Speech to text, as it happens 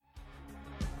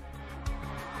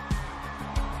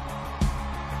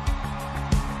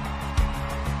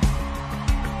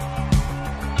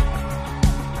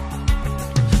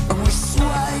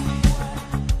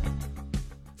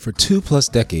For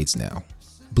 2+ decades now,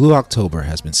 Blue October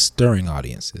has been stirring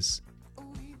audiences.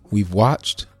 We've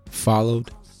watched,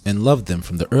 followed, and loved them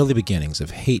from the early beginnings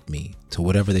of Hate Me to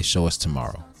whatever they show us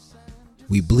tomorrow.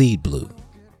 We bleed blue,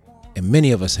 and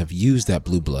many of us have used that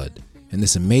blue blood and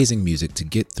this amazing music to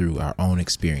get through our own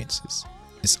experiences.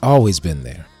 It's always been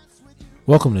there.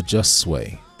 Welcome to Just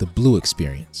Sway, the Blue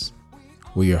Experience,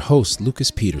 where your host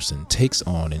Lucas Peterson takes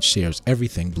on and shares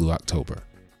everything Blue October.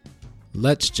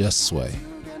 Let's just sway.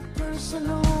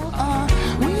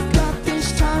 We've got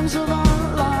these times of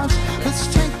our lives.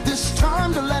 Let's take this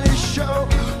time to let it show.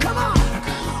 Come on,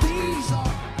 these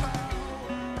are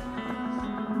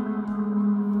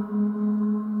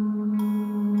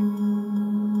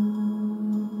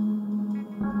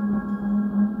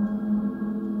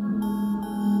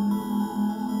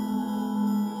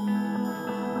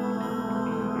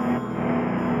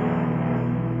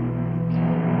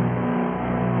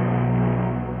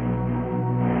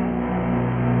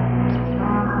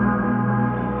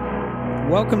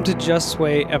Welcome to Just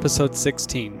Sway, episode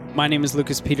 16. My name is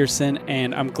Lucas Peterson,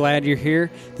 and I'm glad you're here.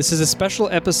 This is a special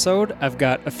episode. I've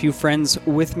got a few friends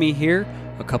with me here,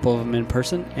 a couple of them in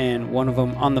person, and one of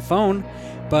them on the phone.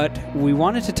 But we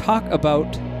wanted to talk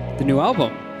about the new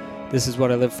album. This is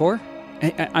what I live for.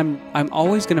 I'm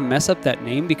always going to mess up that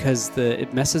name because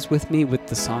it messes with me with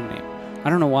the song name. I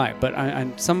don't know why, but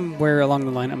I'm somewhere along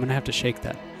the line I'm going to have to shake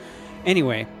that.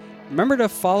 Anyway, remember to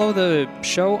follow the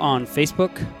show on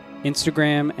Facebook,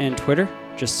 Instagram, and Twitter.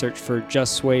 Just search for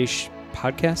Just Sway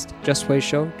Podcast, Just Sway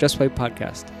Show, Just Sway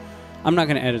Podcast. I'm not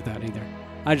going to edit that either.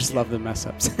 I just love the mess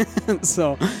ups.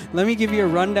 So let me give you a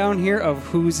rundown here of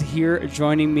who's here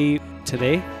joining me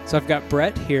today. So I've got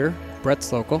Brett here.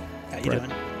 Brett's local. How you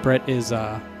doing? Brett is,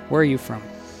 where are you from?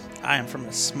 I am from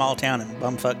a small town in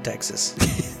bumfuck Texas.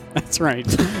 That's right.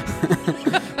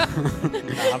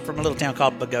 I'm from a little town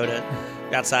called Bogota,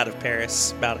 outside of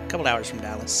Paris, about a couple hours from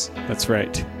Dallas. That's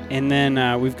right. And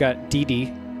then we've got Dee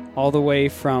Dee, all the way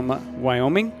from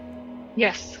Wyoming.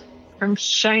 Yes, from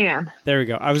Cheyenne. There we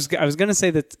go. I was going to say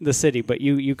the city, but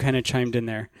you kind of chimed in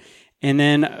there. And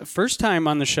then first time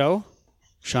on the show,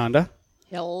 Shonda.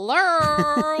 Hello.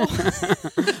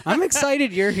 I'm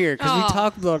excited you're here because we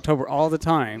talk about October all the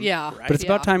time. Yeah. But it's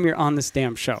about time you're on this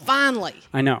damn show. Finally.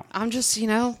 I know. I'm just,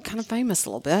 kind of famous a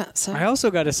little bit. So I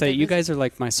also got to say, you guys are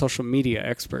like my social media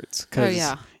experts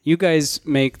because you guys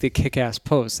make the kick-ass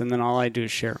posts, and then all I do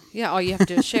is share them. Yeah, all you have to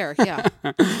do is share. Yeah.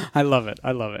 I love it.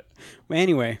 Well,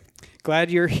 anyway,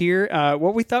 glad you're here.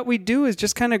 What we thought we'd do is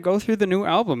just kind of go through the new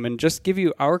album and just give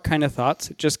you our kind of thoughts.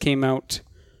 It just came out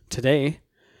today.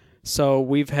 So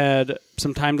we've had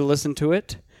some time to listen to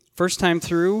it. First time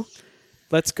through,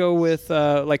 let's go with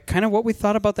kind of what we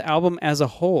thought about the album as a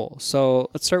whole. So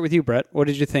let's start with you, Brett. What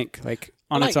did you think,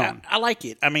 on its own? I like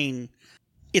it. I mean,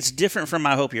 it's different from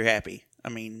I Hope You're Happy. I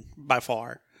mean, by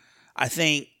far. I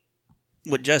think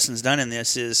what Justin's done in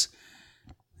this is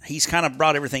he's kind of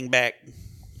brought everything back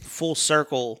full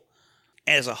circle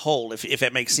as a whole, if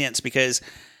that makes sense, because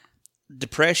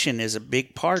depression is a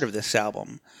big part of this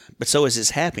album, but so is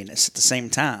his happiness at the same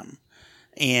time.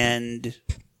 And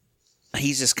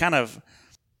he's just kind of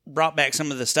brought back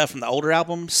some of the stuff from the older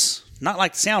albums, not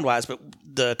like sound-wise, but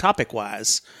the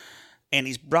topic-wise. And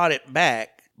he's brought it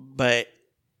back, but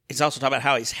he's also talking about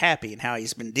how he's happy and how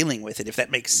he's been dealing with it, if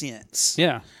that makes sense.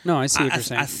 Yeah. No, I see what you're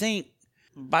saying. I think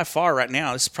by far right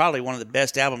now, this is probably one of the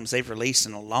best albums they've released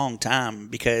in a long time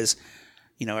because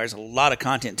there's a lot of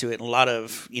content to it, and a lot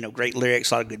of, great lyrics,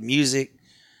 a lot of good music,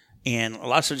 and a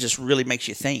lot of stuff just really makes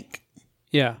you think.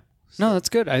 Yeah. No, that's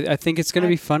good. I think it's going to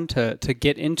be fun to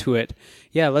get into it.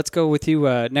 Yeah, let's go with you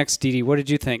next, Dee Dee. What did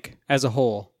you think as a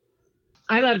whole?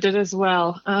 I loved it as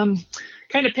well.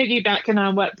 Kind of piggybacking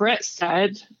on what Brett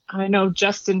said, I know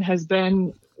Justin has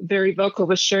been very vocal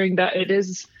with sharing that it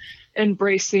is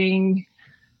embracing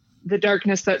the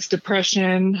darkness that's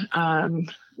depression,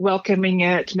 welcoming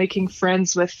it, making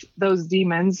friends with those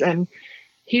demons. And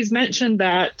he's mentioned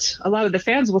that a lot of the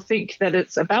fans will think that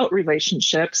it's about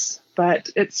relationships, but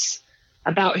it's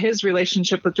about his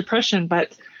relationship with depression.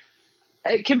 But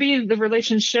it can be the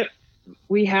relationship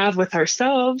we have with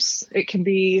ourselves. It can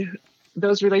be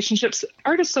those relationships.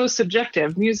 Art is so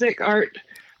subjective. Music, art,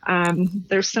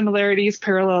 there's similarities,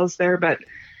 parallels there, but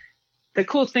the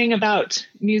cool thing about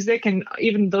music and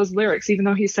even those lyrics, even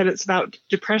though he said it's about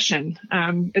depression,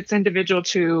 it's individual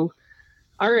to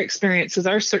our experiences,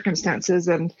 our circumstances,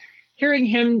 and hearing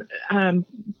him,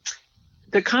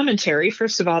 the commentary,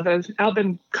 first of all, the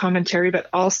album commentary, but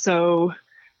also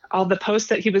all the posts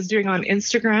that he was doing on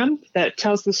Instagram that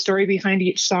tells the story behind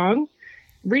each song,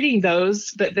 reading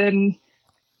those, but then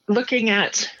looking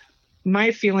at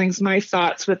my feelings, my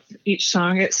thoughts with each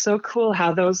song. It's so cool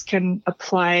how those can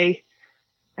apply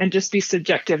and just be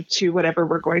subjective to whatever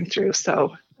we're going through.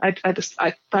 So I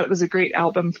thought it was a great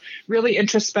album, really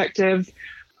introspective.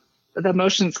 The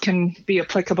emotions can be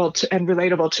applicable to and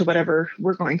relatable to whatever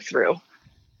we're going through.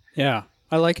 Yeah,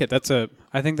 I like it.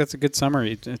 I think that's a good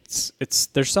summary. It's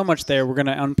there's so much there. We're going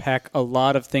to unpack a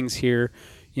lot of things here.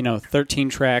 13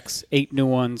 tracks, 8 new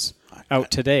ones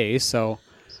out today. So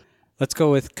let's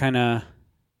go with go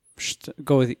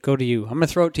to you. I'm going to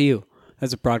throw it to you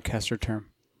as a broadcaster term.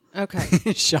 Okay.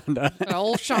 Shonda.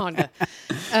 Old Shonda.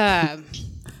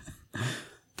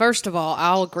 First of all,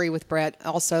 I'll agree with Brett.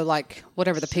 Also, like,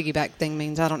 whatever the piggyback thing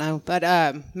means, I don't know.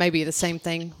 But maybe the same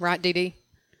thing, right, Dee Dee?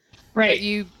 Right. But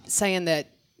you saying that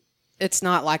it's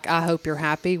not like I Hope You're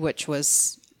Happy, which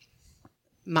was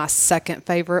my second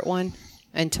favorite one,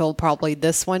 until probably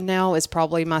this one now is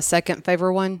probably my second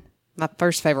favorite one. My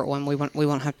first favorite one, we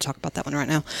won't have to talk about that one right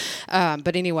now.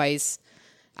 But anyways,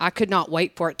 I could not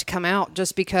wait for it to come out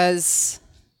just because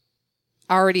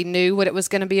I already knew what it was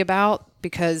going to be about,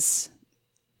 because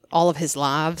all of his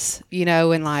lives,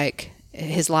 and like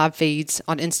his live feeds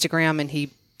on Instagram, and he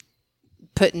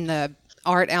putting the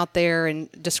art out there and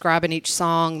describing each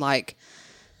song. Like,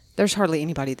 there's hardly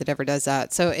anybody that ever does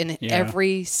that. So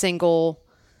every single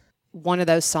one of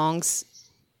those songs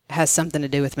has something to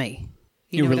do with me.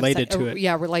 You know what I'm related saying? to it.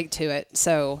 Yeah, relate to it.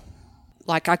 So,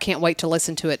 like, I can't wait to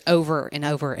listen to it over and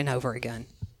over and over again,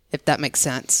 if that makes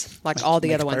sense. Like all the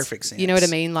Makes other ones. perfect sense. You know what I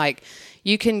mean? Like,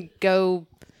 you can go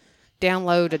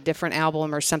download a different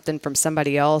album or something from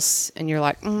somebody else, and you're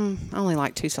like, I only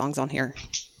like 2 songs on here.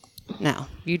 No,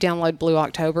 you download Blue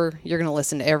October, you're going to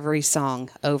listen to every song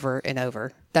over and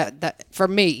over. That for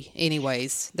me,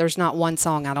 anyways. There's not one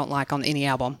song I don't like on any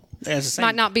album. It's the same.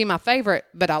 Might not be my favorite,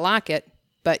 but I like it.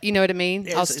 But you know what I mean?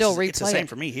 Yeah, I'll still replay It's the same it.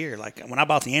 for me here. Like when I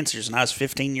bought the Answers and I was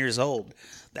 15 years old,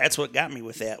 that's what got me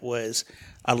with that. Was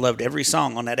I loved every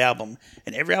song on that album,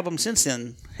 and every album since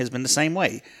then has been the same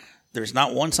way. There's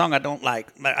not one song I don't like.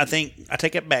 I think I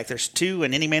take it back. There's 2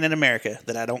 in Any Man in America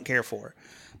that I don't care for,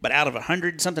 but out of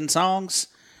 100-something songs,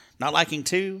 not liking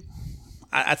 2,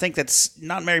 I think that's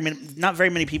not very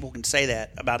many people can say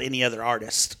that about any other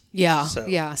artist. Yeah, So-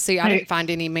 yeah. See, I didn't find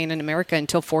Any Man in America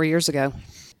until 4 years ago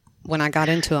when I got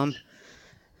into them.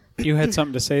 You had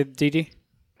something to say, Dee Dee?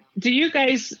 Do you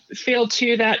guys feel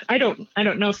too that I don't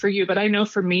know for you, but I know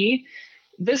for me,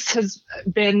 this has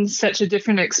been such a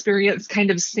different experience, kind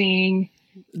of seeing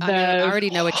the I already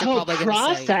know what you're whole probably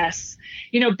going to say. process.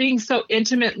 Being so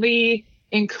intimately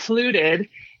included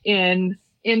in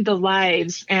the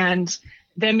lives and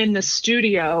them in the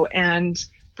studio and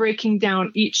breaking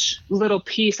down each little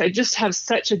piece. I just have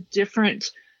such a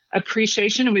different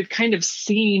appreciation, and we've kind of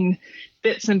seen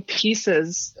bits and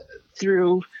pieces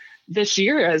through this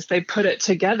year as they put it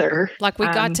together. Like, we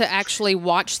got to actually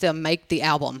watch them make the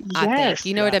album, I think. Yes.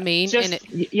 You know what I mean?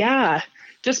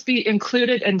 Just be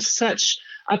included in such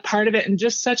a part of it, and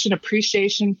just such an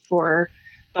appreciation for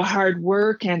the hard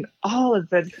work and all of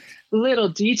the little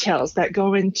details that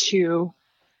go into,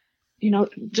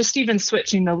 just even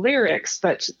switching the lyrics,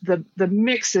 but the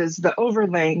mixes, the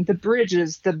overlaying, the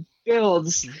bridges, the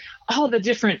builds, all the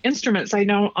different instruments. I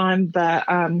know on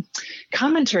the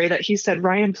commentary that he said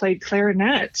Ryan played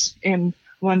clarinet in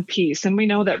one piece, and we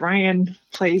know that Ryan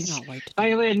plays Cannot wait to-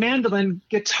 violin, mandolin,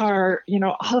 guitar,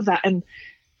 all of that, and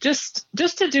just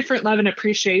a different love and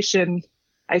appreciation,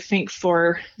 I think,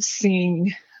 for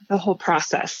seeing the whole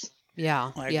process.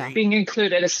 Yeah, I yeah. agree. Being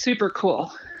included is super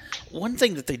cool. One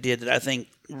thing that they did that I think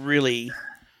really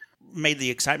made the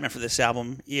excitement for this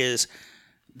album is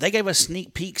they gave us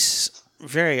sneak peeks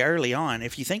very early on.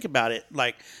 If you think about it,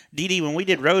 like Dee Dee, when we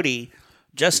did Roadie,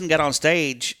 Justin got on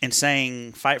stage and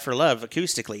sang Fight for Love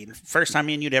acoustically. First time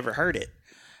me and you'd ever heard it.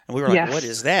 And we were like, Yes. what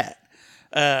is that?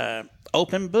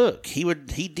 Open Book. He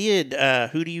did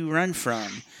Who Do You Run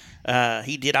From?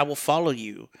 He did I Will Follow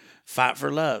You, Fight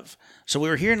for Love. So we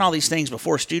were hearing all these things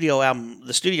before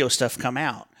the studio stuff come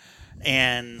out.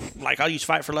 And like, I'll use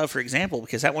Fight for Love for example,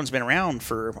 because that one's been around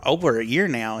for over a year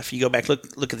now. If you go back,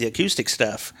 look at the acoustic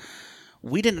stuff,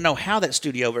 we didn't know how that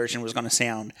studio version was going to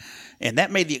sound. And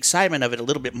that made the excitement of it a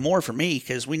little bit more for me,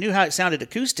 because we knew how it sounded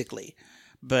acoustically,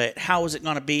 but how was it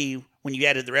going to be when you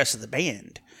added the rest of the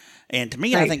band? And to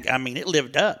me, Right. I think it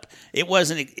lived up. It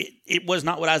was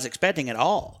not what I was expecting at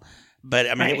all, but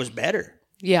I mean, Right. it was better.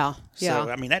 Yeah, yeah. So,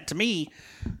 I mean, that to me,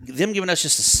 them giving us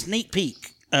just a sneak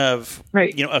peek of,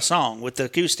 Right. a song with the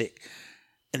acoustic.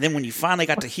 And then when you finally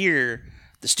got to hear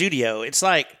the studio, it's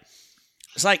like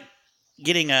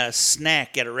getting a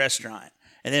snack at a restaurant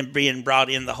and then being brought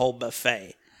in the whole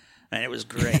buffet. and it was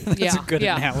great. That's a good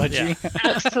analogy. Yeah.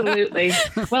 Absolutely.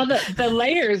 Well, the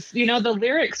layers, the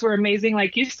lyrics were amazing.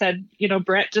 Like you said,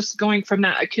 Brett, just going from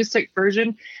that acoustic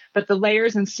version, but the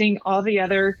layers and seeing all the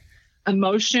other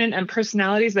emotion and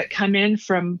personalities that come in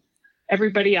from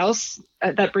everybody else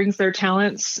that brings their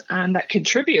talents and that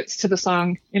contributes to the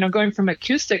song. Going from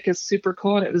acoustic is super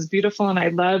cool, and it was beautiful. And I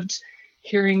loved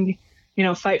hearing,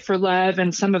 Fight for Love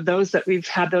and some of those that we've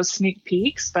had those sneak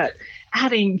peeks, but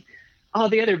adding all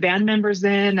the other band members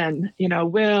in and,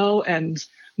 Will and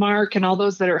Mark and all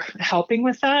those that are helping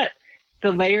with that,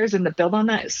 the layers and the build on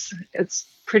that, it's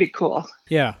pretty cool.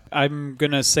 Yeah, I'm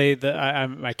going to say that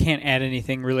I can't add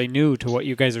anything really new to what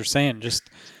you guys are saying. Just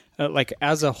like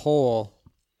as a whole,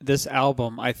 this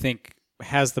album, I think,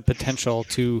 has the potential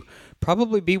to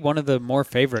probably be one of the more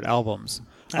favorite albums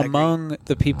among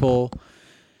the people.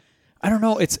 I don't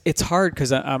know. It's hard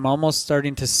because I'm almost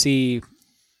starting to see.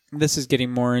 This is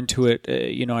getting more into it.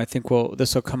 I think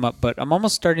this will come up, but I'm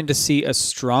almost starting to see a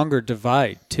stronger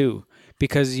divide too,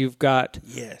 because you've got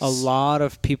a lot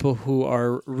of people who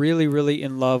are really, really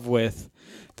in love with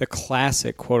the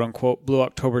classic, quote unquote, Blue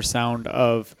October sound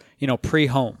of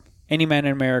pre-Home, Any Man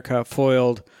in America,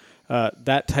 Foiled,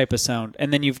 that type of sound,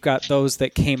 and then you've got those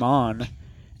that came on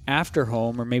after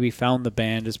Home, or maybe found the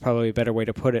band is probably a better way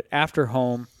to put it, after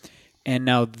Home. And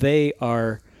now they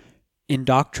are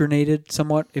indoctrinated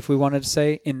somewhat, if we wanted to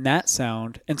say, in that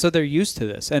sound. And so they're used to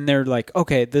this. And they're like,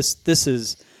 okay, this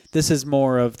is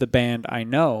more of the band I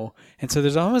know. And so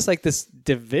there's almost like this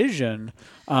division.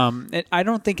 And I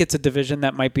don't think it's a division,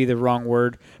 that might be the wrong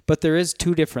word, but there is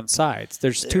two different sides.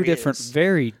 There's two different,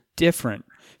 very different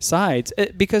sides,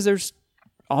 because there's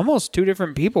almost two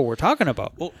different people we're talking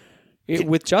about. Well,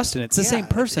 with Justin, it's the same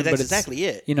person, that's but it's exactly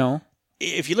it.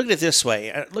 If you look at it this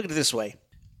way,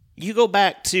 you go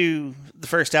back to the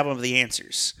first album of The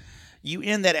Answers. You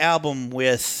end that album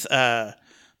with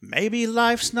maybe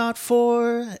life's not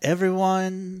for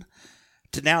everyone,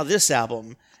 to now this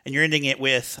album, and you're ending it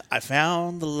with I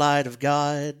found the light of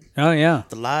God. Oh, yeah.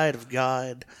 The light of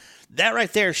God. That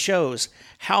right there shows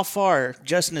how far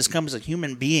Justin has come as a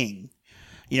human being,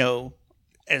 and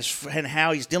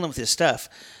how he's dealing with his stuff.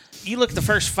 You look at the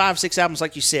first 5-6 albums,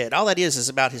 like you said, all that is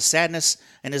about his sadness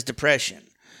and his depression.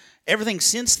 Everything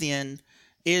since then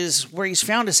is where he's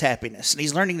found his happiness, and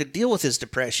he's learning to deal with his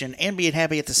depression and being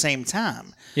happy at the same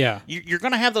time. Yeah. You're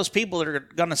going to have those people that are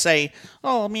going to say,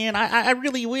 oh, man, I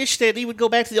really wish that he would go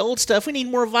back to the old stuff. We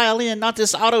need more violin, not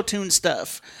this auto-tune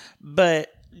stuff.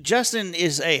 But Justin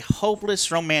is a hopeless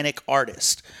romantic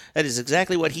artist. That is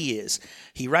exactly what he is.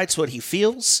 He writes what he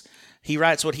feels. He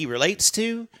writes what he relates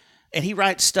to. And he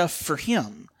writes stuff for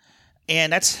him.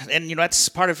 And that's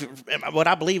part of what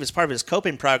I believe is part of his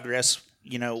coping progress,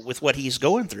 with what he's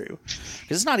going through.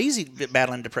 Because it's not easy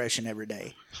battling depression every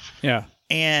day. Yeah.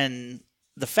 And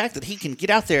the fact that he can get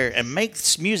out there and make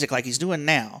this music like he's doing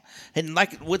now, and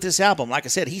like with this album, like I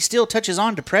said, he still touches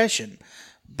on depression,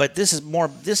 but this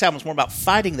album's more about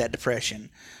fighting that depression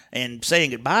and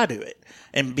saying goodbye to it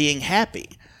and being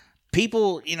happy.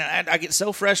 People, I get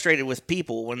so frustrated with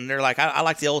people when they're like, I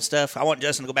like the old stuff. I want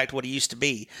Justin to go back to what he used to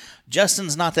be.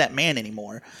 Justin's not that man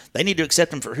anymore. They need to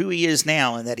accept him for who he is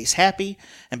now, and that he's happy,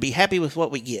 and be happy with what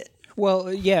we get.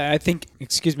 Well, yeah, I think,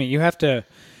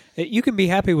 you can be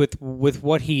happy with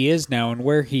what he is now and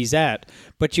where he's at,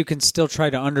 but you can still try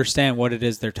to understand what it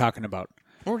is they're talking about.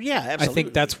 Well, yeah, absolutely. I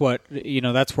think that's what,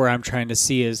 that's where I'm trying to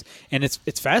see is, and it's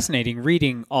fascinating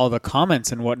reading all the comments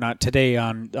and whatnot today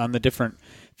on the different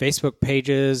Facebook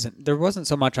pages. There wasn't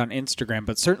so much on Instagram,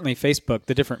 but certainly Facebook,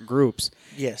 the different groups.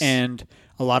 Yes. And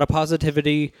a lot of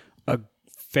positivity, a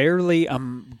fairly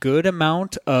good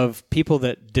amount of people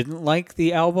that didn't like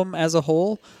the album as a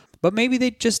whole, but maybe they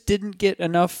just didn't get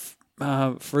enough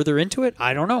further into it.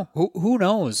 I don't know. Who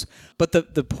knows? But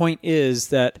the point is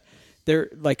that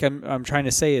there, like I'm trying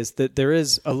to say, is that there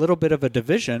is a little bit of a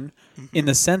division in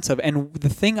the sense of, and the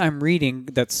thing I'm reading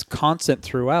that's constant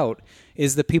throughout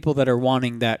is the people that are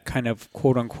wanting that kind of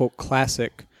quote unquote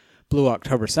classic Blue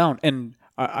October sound. And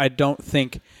I don't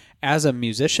think as a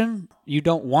musician, you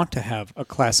don't want to have a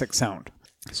classic sound.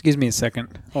 Excuse me a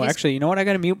second. Oh, actually, you know what? I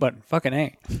got a mute button. Fucking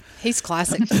A. He's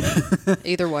classic.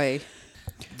 Either way.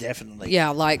 Definitely. Yeah,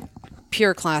 like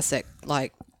pure classic.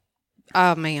 Like,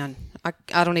 oh man,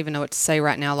 I don't even know what to say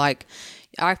right now. Like,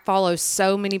 I follow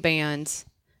so many bands,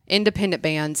 independent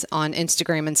bands on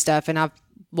Instagram and stuff, and I've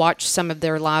watched some of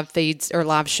their live feeds or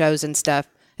live shows and stuff.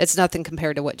 It's nothing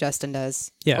compared to what Justin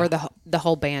does. Yeah. Or the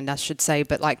whole band, I should say.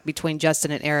 But like between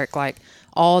Justin and Eric, like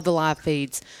all the live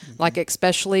feeds, like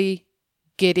especially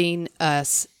getting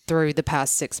us through the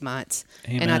past 6 months.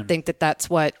 Amen. And I think that's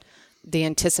what the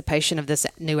anticipation of this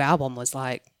new album was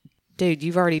like. dude,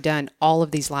 you've already done all of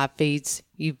these live feeds.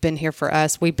 You've been here for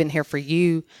us. We've been here for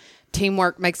you.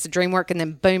 Teamwork makes the dream work. And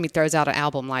then boom, he throws out an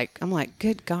album. Like, I'm like,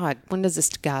 good God, when does this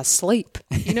guy sleep?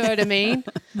 You know what I mean?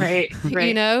 Right.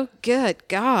 You know, good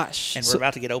gosh. And we're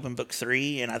about to get Open Book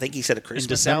 3, and I think he said a In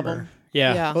Christmas December. album.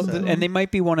 Yeah. Yeah. Well, and they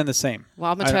might be one and the same.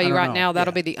 Well, I'm going to tell you right now,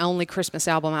 that'll be the only Christmas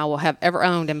album I will have ever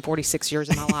owned in 46 years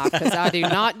of my life, because I do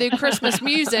not do Christmas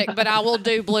music, but I will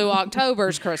do Blue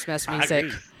October's Christmas music.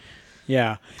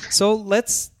 Yeah. So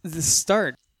let's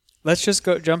start. Let's just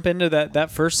jump into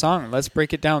that first song. Let's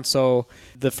break it down. So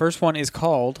the first one is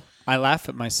called I Laugh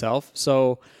at Myself.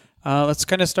 So let's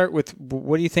kind of start with,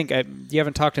 what do you think? You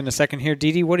haven't talked in a second here.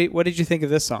 Dee Dee, what did you think of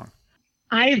this song?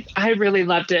 I really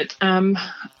loved it. I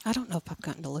don't know if I've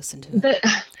gotten to listen to it.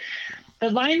 The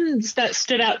lines that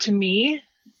stood out to me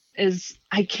is,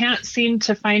 I can't seem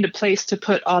to find a place to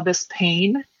put all this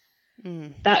pain.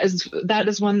 That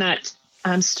is one that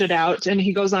stood out. And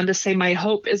he goes on to say, my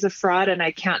hope is a fraud and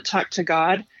I can't talk to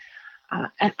God.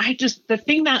 And the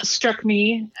thing that struck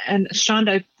me, and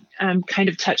Shonda kind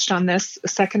of touched on this a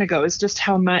second ago, is just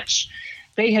how much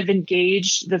they have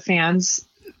engaged the fans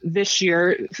this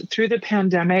year through the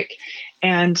pandemic.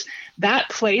 And that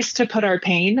place to put our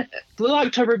pain, Blue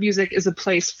October music is a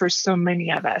place for so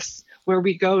many of us, where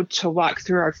we go to walk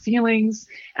through our feelings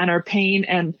and our pain.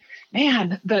 And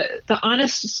man, the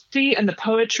honesty and the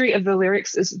poetry of the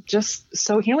lyrics is just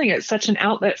so healing. It's such an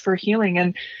outlet for healing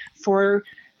and for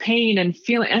pain and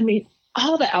feeling. I mean,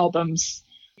 all the albums,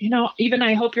 even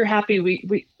I Hope You're Happy.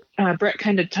 We Brett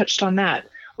kind of touched on that.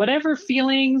 Whatever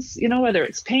feelings, whether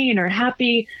it's pain or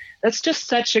happy, that's just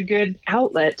such a good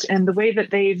outlet. And the way that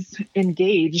they've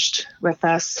engaged with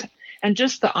us, and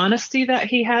just the honesty that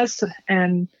he has.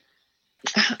 And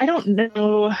I don't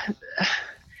know,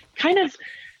 kind of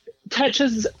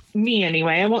touches me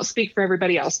anyway. I won't speak for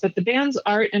everybody else, but the band's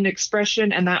art and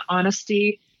expression and that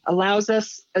honesty allows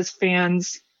us as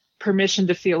fans permission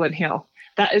to feel and heal.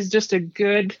 That is just a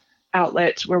good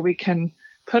outlet where we can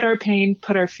put our pain,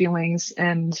 put our feelings,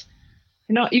 and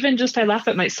even just I laugh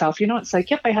at myself. It's like,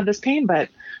 yep, I have this pain, but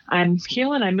I'm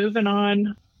healing, I'm moving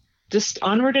on, just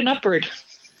onward and upward.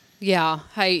 Yeah.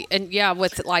 Hey, and yeah,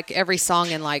 with like every song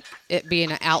and like it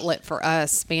being an outlet for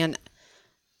us, man,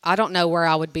 I don't know where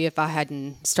I would be if I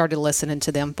hadn't started listening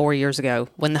to them 4 years ago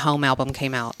when the Home album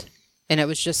came out. And it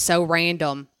was just so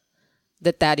random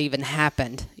that even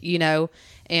happened,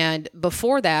 And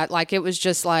before that, like, it was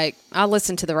just like, I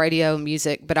listened to the radio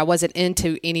music, but I wasn't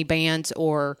into any bands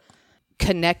or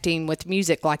connecting with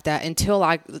music like that until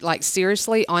I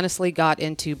seriously, honestly got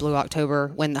into Blue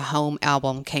October when the Home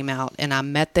album came out. And I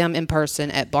met them in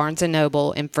person at Barnes &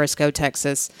 Noble in Frisco,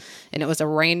 Texas. And it was a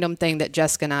random thing that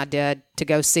Jessica and I did to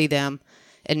go see them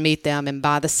and meet them and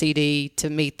buy the CD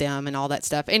to meet them and all that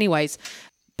stuff. Anyways,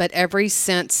 but ever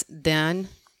since then,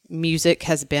 music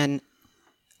has been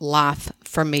life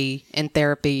for me and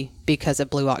therapy because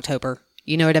of Blue October.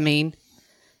 You know what I mean?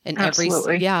 And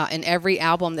Absolutely. every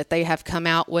album that they have come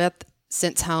out with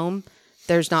since Home,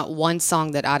 there's not one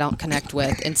song that I don't connect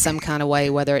with in some kind of way,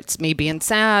 whether it's me being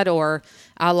sad or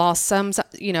I lost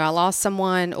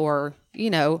someone, or,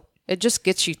 it just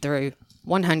gets you through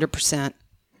 100%.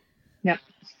 Yep.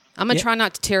 I'm going to try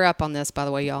not to tear up on this, by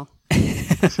the way, y'all.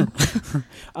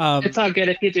 It's all good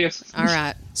if you do. All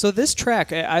right. So this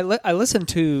track, I listened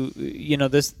to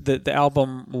the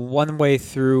album one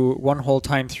whole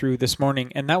time through this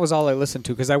morning, and that was all I listened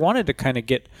to because I wanted to kind of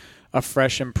get a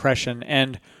fresh impression.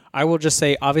 And I will just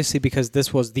say, obviously, because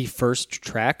this was the first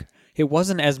track, it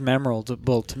wasn't as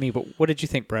memorable to me. But what did you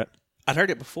think, Brett? I'd heard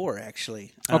it before,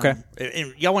 actually. Okay.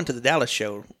 And y'all went to the Dallas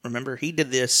show, remember? He did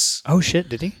this. Oh shit!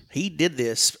 Did he? He did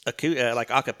this like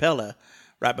a cappella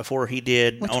right before he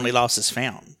did Only Lost Is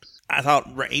Found. I thought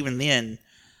even then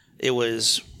it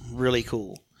was really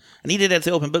cool. And he did it at the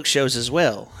open book shows as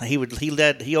well.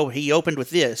 He opened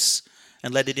with this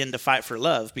and led it into Fight for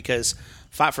Love, because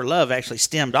Fight for Love actually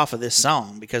stemmed off of this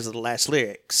song because of the last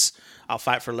lyrics. I'll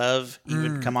fight for love, you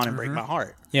would come on and break my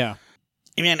heart. Yeah.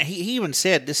 I mean, he even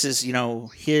said this is,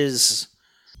 this is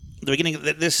the beginning of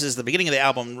the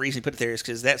album. The reason he put it there is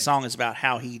because that song is about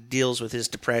how he deals with his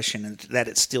depression and that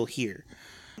it's still here.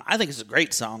 I think it's a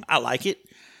great song. I like it.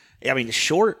 I mean, it's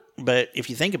short, but if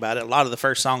you think about it, a lot of the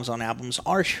first songs on albums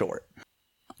are short.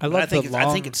 I think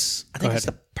it's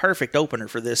the perfect opener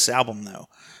for this album, though.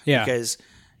 Yeah. Because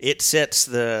it sets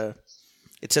the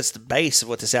base of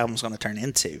what this album's going to turn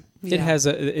into. It has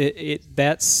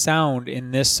that sound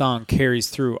in this song carries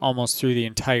through almost through the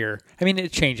entire. I mean,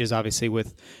 it changes obviously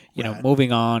with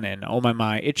moving on and oh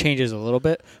my, it changes a little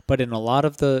bit, but in a lot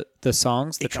of the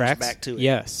songs, the tracks, comes back to it.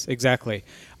 Yes, exactly.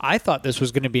 I thought this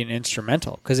was going to be an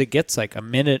instrumental because it gets like a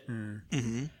minute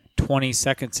and 20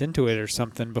 seconds into it or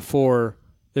something before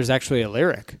there's actually a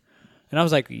lyric. And I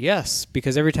was like, yes,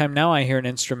 because every time now I hear an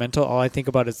instrumental, all I think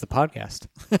about is the podcast.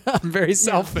 I'm very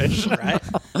selfish, right?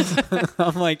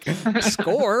 I'm like,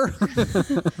 score,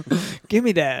 give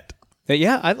me that. But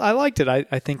yeah, I liked it.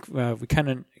 I think we kind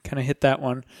of hit that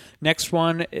one. Next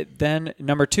one, then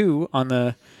number 2 on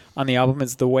the album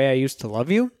is "The Way I Used to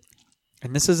Love You,"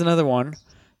 and this is another one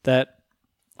that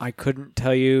I couldn't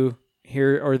tell you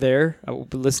here or there. I will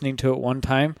be listening to it one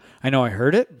time. I know I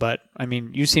heard it, but I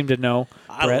mean, you seem to know.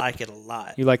 I Brett. like it a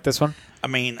lot. You like this one? I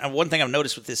mean, one thing I've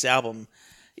noticed with this album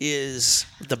is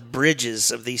the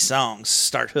bridges of these songs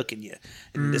start hooking you.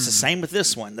 And it's the same with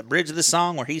this one. The bridge of the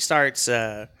song where he starts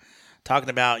talking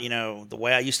about, the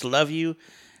way I used to love you,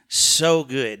 so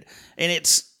good. And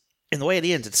the way it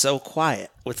ends, it's so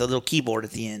quiet with a little keyboard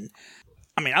at the end.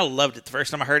 I mean, I loved it the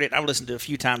first time I heard it. I've listened to it a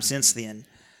few times since then.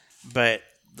 But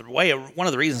one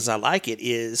of the reasons I like it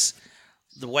is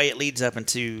the way it leads up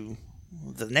into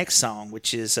the next song,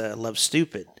 which is "Love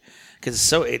Stupid,"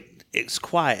 because it's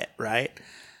quiet, right?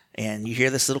 And you hear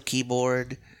this little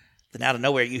keyboard, then out of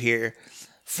nowhere you hear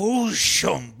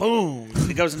 "Fooshum boom."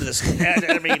 It goes into this.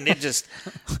 I mean,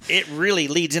 it really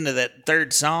leads into that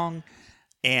third song,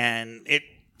 and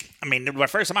the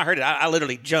first time I heard it, I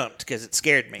literally jumped because it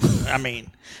scared me. I mean,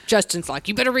 Justin's like,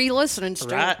 you better re-listen and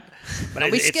stuff. right? But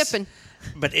Don't be skipping.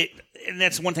 But and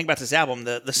that's one thing about this album.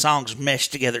 The songs mesh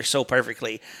together so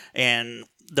perfectly, and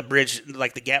the bridge,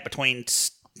 like the gap between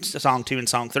song 2 and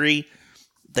song 3,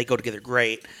 they go together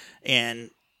great.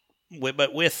 And with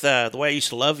 "The Way I Used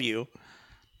to Love You,"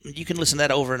 you can listen to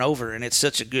that over and over, and it's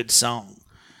such a good song.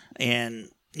 And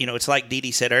it's like Dee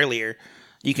Dee said earlier.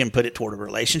 You can put it toward a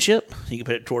relationship. You can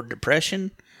put it toward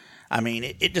depression. I mean,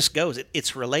 it just goes.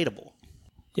 It's relatable.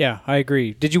 Yeah, I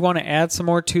agree. Did you want to add some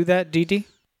more to that, Dee Dee?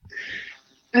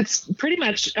 That's pretty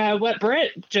much what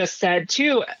Brett just said,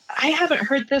 too. I haven't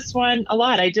heard this one a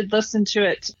lot. I did listen to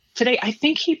it today. I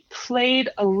think he played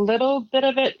a little bit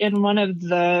of it in one of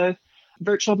the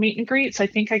virtual meet and greets. I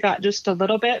think I got just a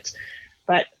little bit.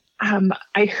 But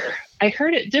I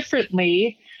heard it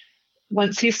differently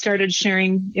once he started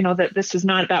sharing, that this is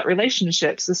not about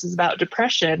relationships. This is about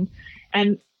depression.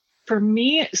 And for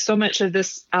me, so much of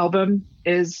this album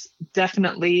is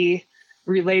definitely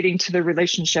relating to the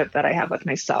relationship that I have with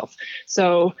myself.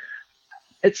 So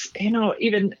it's,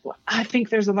 even I think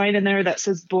there's a line in there that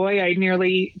says, "Boy, I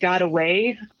nearly got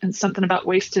away," and something about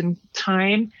wasting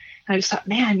time. And I just thought,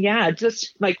 man, yeah,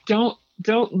 just like, don't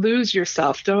lose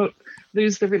yourself. Don't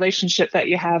lose the relationship that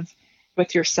you have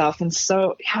with yourself. And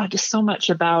so, yeah, just so much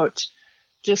about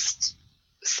just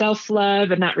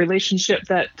self-love and that relationship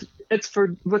that it's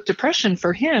with depression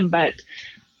for him. But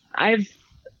I've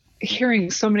hearing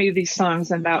so many of these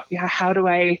songs about how do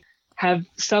I have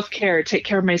self-care, take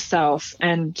care of myself,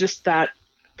 and just that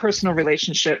personal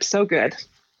relationship. So good.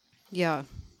 Yeah.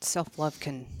 Self-love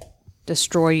can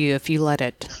destroy you if you let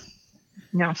it.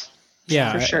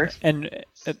 Yeah, for sure. And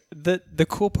the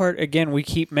cool part, again, we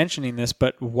keep mentioning this,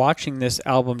 but watching this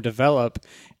album develop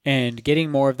and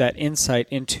getting more of that insight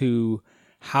into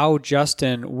how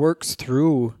Justin works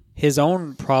through his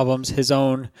own problems, his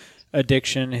own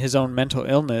addiction, his own mental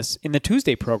illness in the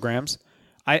Tuesday programs,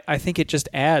 I think it just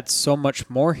adds so much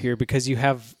more here because you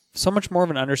have so much more of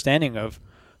an understanding of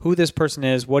who this person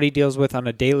is, what he deals with on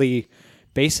a daily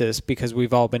basis, because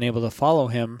we've all been able to follow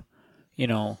him,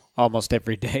 almost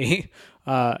every day.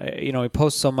 He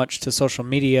posts so much to social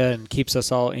media and keeps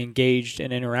us all engaged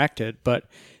and interacted. But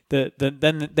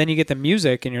then you get the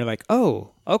music and you're like,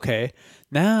 oh, okay,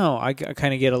 now I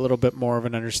kind of get a little bit more of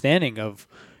an understanding of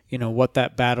what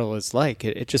that battle is like.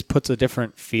 It just puts a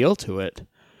different feel to it.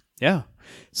 Yeah.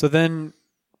 So then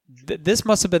this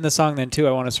must have been the song then too.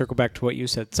 I want to circle back to what you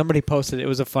said. Somebody posted, it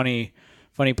was a funny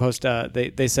post.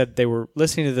 They said they were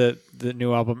listening to the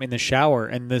new album in the shower,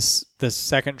 and this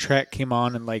second track came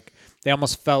on, and like they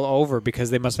almost fell over because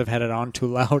they must have had it on too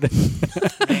loud.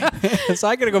 So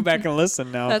I got to go back and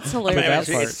listen now. That's hilarious.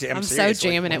 That part. I'm so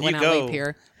jamming it when I leave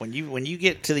here. When you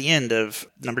get to the end of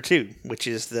number 2, which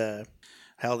is the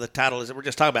title is, we're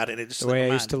just talking about it. The Way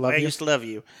I Used to Love You. I Used to Love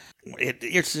You.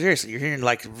 You're seriously, you're hearing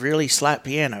like really slight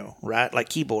piano, right? Like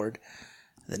keyboard.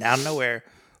 Then out of nowhere,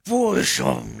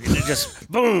 whooshum, it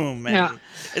just boom, and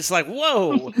it's like,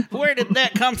 whoa, where did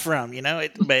that come from?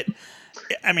 But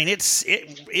I mean,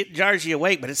 it jars you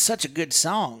awake, but it's such a good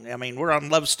song. I mean, we're on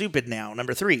Love Stupid now,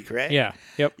 number 3, correct? Yeah.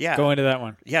 Yep. Yeah. Go into that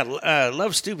one. Yeah,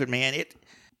 Love Stupid, man.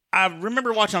 I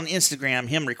remember watching on Instagram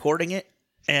him recording it,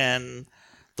 and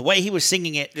the way he was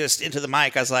singing it just into the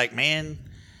mic, I was like, man,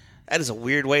 that is a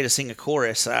weird way to sing a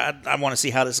chorus. I want to see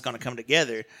how this is going to come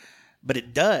together, but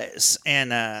it does.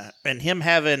 And him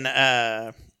having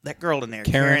that girl in there,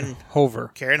 Karen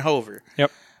Hover. Karen Hover.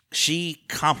 Yep. She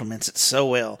complements it so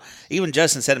well. Even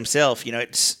Justin said himself,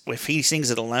 if he sings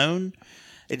it alone,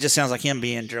 it just sounds like him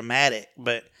being dramatic.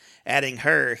 But adding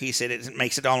her, he said it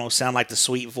makes it almost sound like the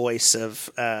sweet voice of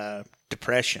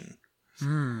Depression.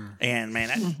 And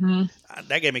man,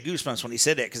 that gave me goosebumps when he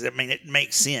said that, because I mean it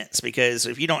makes sense, because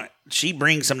if you don't, she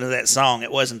brings something to that song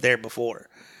it wasn't there before,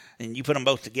 and you put them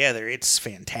both together, it's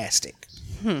fantastic.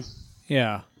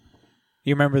 Yeah.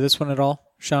 You remember this one at all,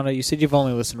 Shauna? You said you've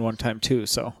only listened one time too,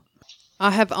 so.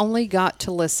 I have only got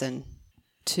to listen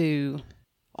to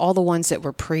all the ones that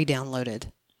were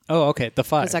pre-downloaded. Oh, okay. The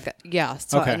 5. Okay.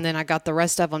 And then I got the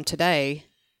rest of them today.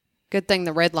 Good thing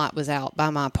the red light was out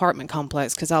by my apartment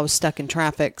complex, because I was stuck in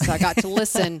traffic. So I got to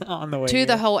listen On the way to here.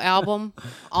 the whole album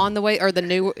on the way, or the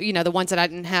new, the ones that I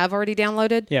didn't have already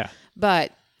downloaded. Yeah.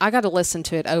 But I got to listen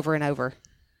to it over and over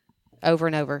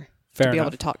Fair to be able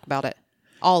enough. to talk about it.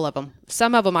 All of them.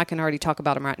 Some of them I can already talk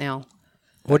about them right now.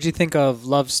 What'd you think of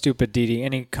Love Stupid, Dee Dee?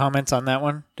 Any comments on that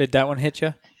one? Did that one hit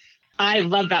you? I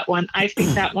love that one. I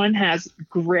think that one has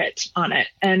grit on it.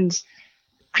 And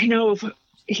I know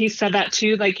he said that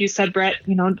too, like you said, Brett,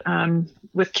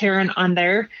 with Karen on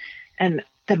there, and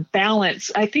the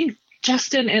balance. I think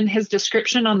Justin, in his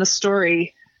description on the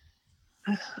story,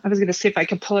 I was going to see if I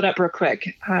could pull it up real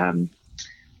quick.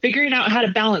 Figuring out how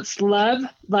to balance love,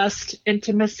 lust,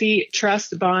 intimacy,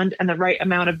 trust, bond, and the right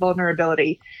amount of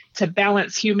vulnerability to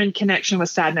balance human connection with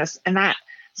sadness. And that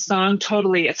song,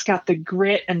 totally, it's got the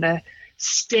grit and the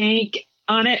stank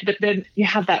on it, but then you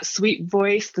have that sweet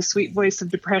voice, the sweet voice of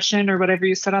Depression, or whatever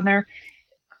you said on there.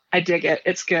 I dig it.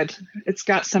 It's good. It's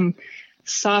got some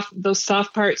those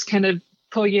soft parts kind of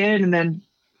pull you in, and then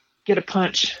get a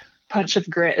punch of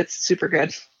grit. It's super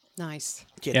good. Nice.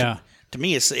 Yeah. To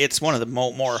me, it's one of the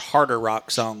more harder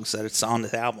rock songs that it's on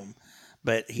this album,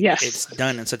 but it's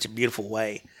done in such a beautiful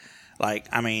way. Like,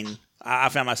 I mean, I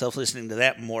found myself listening to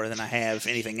that more than I have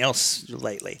anything else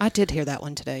lately. I did hear that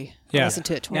one today. Yeah. I listened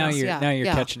to it twice. Now you're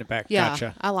catching it back. Yeah,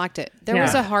 Gotcha. I liked it. There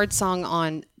was a hard song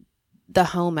on the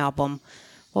Home album.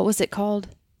 What was it called?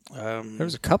 There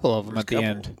was a couple of them at the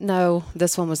end. No,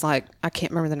 this one was like, I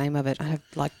can't remember the name of it. I have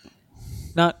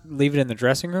Not Leave It in the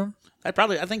Dressing Room? I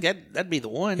think that'd be the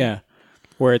one. Yeah.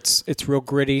 Where it's real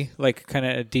gritty, like kind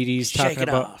of Dee Dee's talking Shake it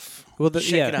about. off. Well,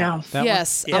 Shake it off. that one?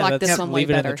 yes, Yeah, I like that's this one way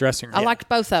Leave It better. in the Dressing Room. I liked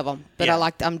both of them, but Yeah.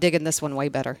 I'm digging this one way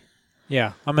better.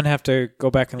 Yeah, I'm gonna have to go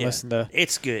back and Yeah. listen to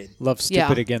It's good. Love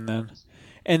Stupid Yeah. again then.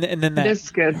 And then that is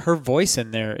good. her voice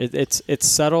in there, it's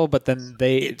subtle, but then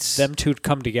them two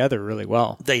come together really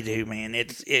well. They do, man.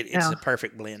 It's a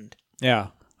perfect blend. Yeah,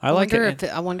 I like it.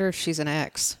 I wonder if she's an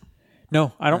ex.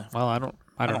 No, I don't. Well, I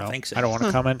don't know. think so. I don't want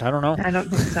to comment. I don't know. I don't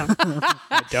think so.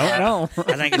 I don't know.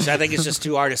 I think it's just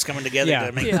two artists coming together Yeah.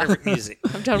 to make perfect music.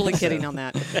 I'm totally kidding on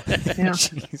that. Yeah.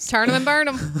 Turn them and burn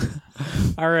them.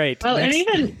 All right. Well, and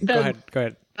next- even go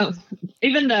ahead.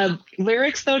 even the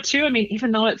lyrics though too. I mean,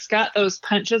 even though it's got those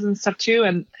punches and stuff too,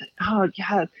 and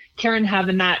Karen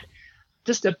having that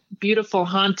just a beautiful,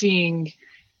 haunting,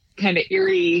 kind of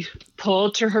eerie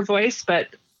pull to her voice, but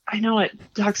I know it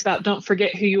talks about don't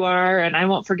forget who you are, and I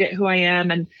won't forget who I am,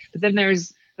 but then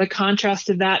there's the contrast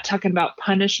of that talking about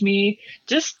punish me.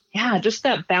 Just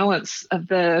that balance of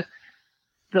the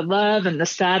love and the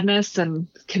sadness and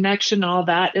connection, all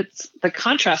that. It's the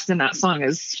contrast in that song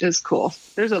is cool.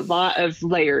 There's a lot of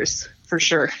layers for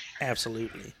sure.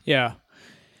 Absolutely. Yeah.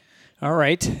 All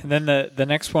right. And then the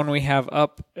next one we have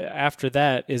up after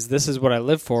that is This Is What I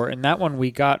Live For. And that one we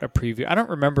got a preview. I don't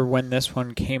remember when this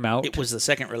one came out. It was the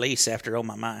second release after Oh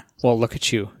My My. Well, look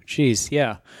at you. Jeez,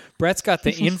 yeah. Brett's got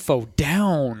the info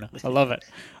down. I love it.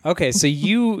 Okay, so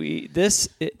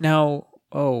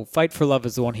Fight for Love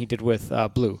is the one he did with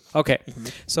Blue. Okay,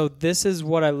 so This Is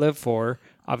What I Live For,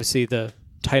 obviously the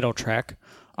title track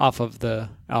off of the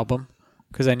album,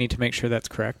 because I need to make sure that's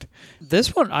correct.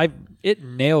 This one, it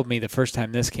nailed me the first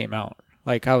time this came out.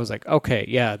 Like, I was like, okay,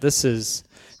 yeah, this is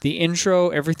the intro.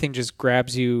 Everything just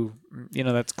grabs you. You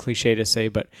know, that's cliche to say,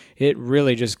 but it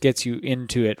really just gets you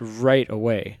into it right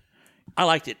away. I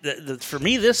liked it. For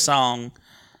me, this song,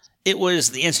 it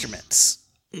was the instruments.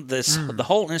 The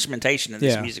whole instrumentation of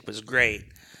this music was great.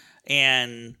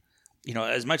 And,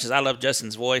 as much as I love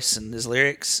Justin's voice and his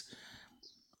lyrics,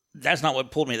 that's not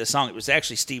what pulled me to the song. It was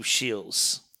actually Steve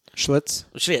Shields. Schlitz.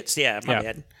 Schlitz, yeah, my Yeah.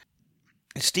 bad.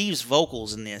 Steve's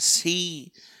vocals in this,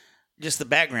 just the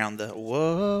background, the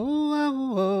whoa,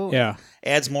 whoa, whoa, Yeah.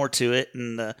 adds more to it.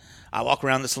 And I walk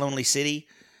around this lonely city.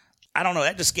 I don't know.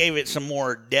 That just gave it some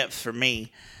more depth for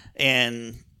me.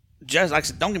 And just like I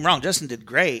said, don't get me wrong, Justin did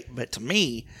great. But to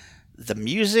me, the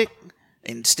music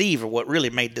and Steve are what really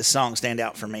made this song stand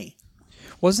out for me.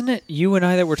 Wasn't it you and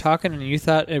I that were talking, and you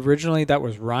thought originally that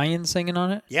was Ryan singing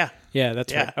on it? Yeah. Yeah,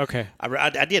 that's Yeah. right. Okay.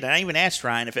 I did. I even asked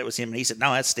Ryan if it was him, and he said,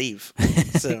 no, that's Steve.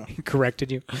 So, He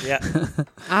corrected you. yeah.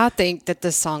 I think that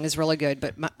this song is really good,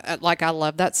 but I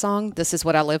love that song. This is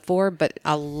what I live for, but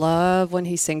I love when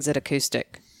he sings it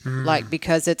acoustic.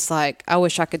 Because it's like, I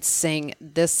wish I could sing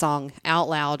this song out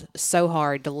loud so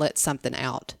hard to let something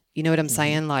out. You know what I'm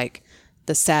saying? Like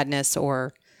the sadness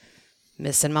or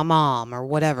missing my mom or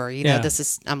whatever. You know, Yeah.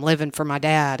 I'm living for my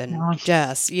dad and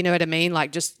Jess. You know what I mean?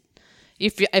 Like just,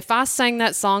 if I sang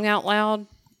that song out loud,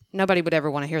 nobody would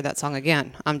ever want to hear that song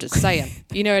again. I'm just saying.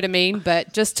 You know what I mean?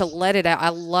 But just to let it out, I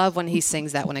love when he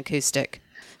sings that one acoustic.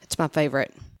 It's my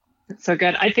favorite. So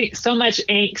good. I think so much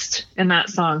angst in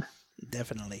that song.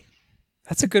 Definitely.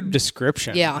 That's a good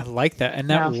description. Yeah. I like that. And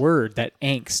that word, that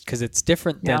angst, because it's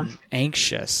different than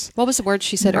anxious. What was the word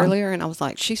she said earlier? And I was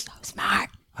like, she's so smart.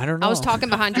 I don't know. I was talking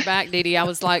behind your back, Dee Dee. I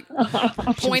was like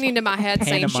pointing to my head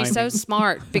saying she's so Pantomiming.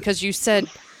 smart because you said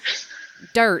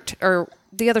dirt or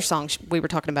the other song we were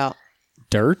talking about.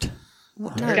 Dirt? No,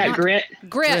 Got not- grit.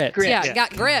 Grit. Grit. Yeah, Yeah.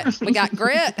 got grit. We got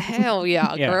grit. Hell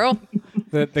yeah, Yeah. girl.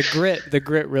 The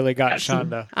grit really got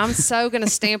Shonda. I'm so going to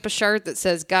stamp a shirt that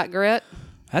says got grit.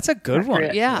 That's a good one.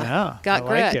 grit. Yeah. Got I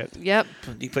grit. like it. Yep.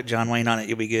 You put John Wayne on it,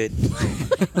 you'll be good.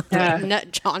 Yeah.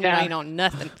 Nut John Yeah. Wayne on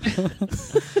nothing.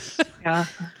 Yeah.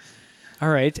 All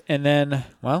right. And then,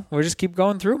 well, we'll just keep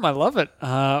going through them. I love it.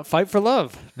 Fight for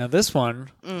Love. Now, this one,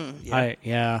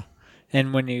 yeah.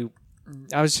 And when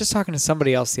I was just talking to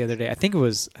somebody else the other day. I think it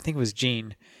was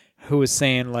Gene, who was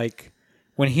saying, like,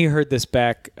 when he heard this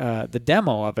back, the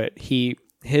demo of it,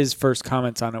 his first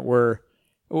comments on it were,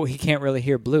 oh, he can't really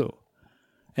hear Blue.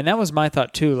 And that was my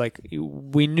thought too. Like,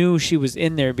 we knew she was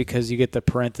in there because you get the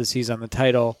parentheses on the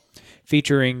title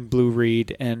featuring Blue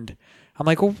Reed, and I'm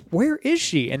like, well, where is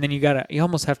she? And then you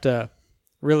almost have to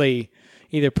really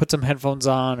either put some headphones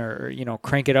on or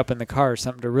crank it up in the car or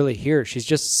something to really hear her. She's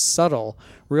just subtle,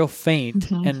 real faint,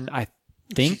 and I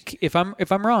think if I'm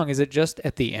wrong, is it just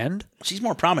at the end? She's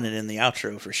more prominent in the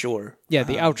outro for sure. Yeah,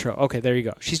 the outro. Okay, there you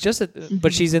go. She's just,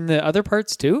 but she's in the other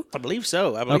parts too. I believe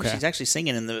so. I believe Okay. she's actually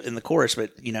singing in the chorus,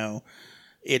 but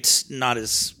it's not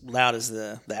as loud as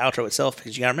the outro itself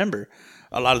because you got to remember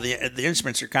a lot of the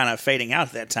instruments are kind of fading out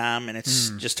at that time, and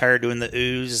it's just her doing the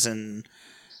oohs and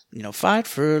fight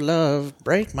for love,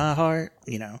 break my heart.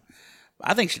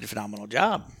 I think she did a phenomenal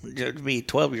job to be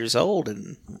 12 years old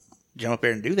and jump up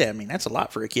there and do that. I mean, that's a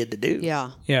lot for a kid to do.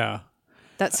 Yeah. Yeah.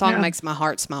 That song makes my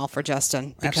heart smile for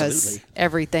Justin because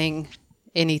Absolutely.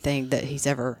 anything that he's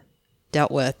ever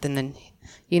dealt with, and then,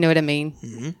 you know what I mean?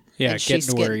 Mm-hmm. Yeah, And she's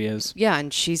getting to where he is. Yeah,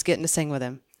 and she's getting to sing with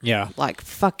him. Yeah. Like,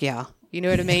 fuck yeah. You know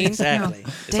what I mean? Exactly.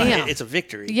 Damn. It's a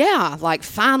victory. Yeah, like,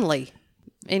 finally.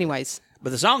 Anyways. But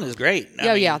the song is great.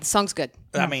 I mean, Yeah, the song's good.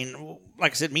 I mean,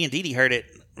 like I said, me and Dee Dee heard it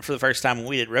for the first time when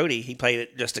we did Roadie. He played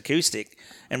it just acoustic,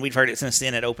 and we've heard it since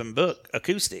then at Open Book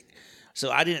acoustic.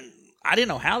 So I didn't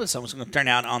know how the song was going to turn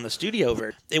out on the studio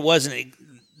version. It wasn't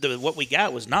what we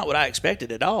got was not what I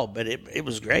expected at all, but it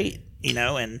was great,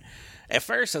 And at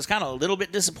first, I was kind of a little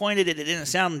bit disappointed that it didn't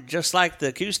sound just like the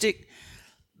acoustic.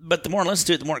 But the more I listened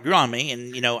to it, the more it grew on me.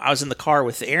 And I was in the car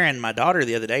with Erin, my daughter,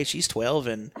 the other day. She's 12,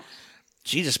 and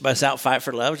she just busts out "Fight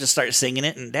for Love," just started singing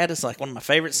it, and that is like one of my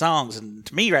favorite songs. And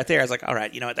to me, right there, I was like, "All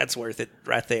right, you know what? That's worth it,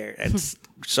 right there. That's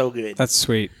so good." That's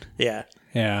sweet. Yeah,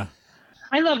 Yeah.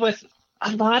 I love with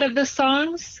a lot of the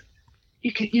songs,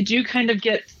 you do kind of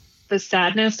get the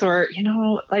sadness or,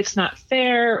 life's not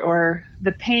fair or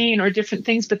the pain or different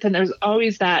things, but then there's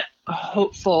always that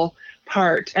hopeful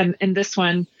part. And in this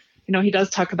one, he does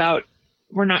talk about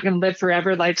we're not going to live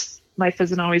forever. Life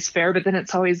isn't always fair, but then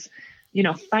it's always,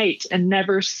 fight and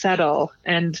never settle.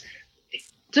 And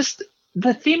just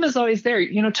the theme is always there,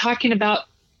 talking about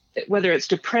whether it's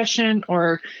depression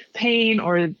or pain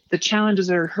or the challenges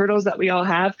or hurdles that we all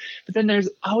have. But then there's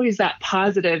always that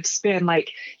positive spin,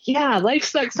 like, yeah, life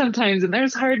sucks sometimes and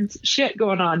there's hard shit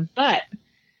going on, but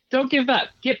don't give up,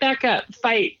 get back up,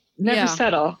 fight, never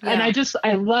settle. Yeah. And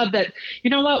I love that,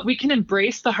 we can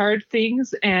embrace the hard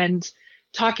things and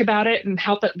talk about it and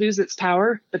help it lose its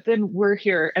power. But then we're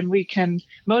here and we can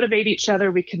motivate each other.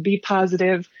 We can be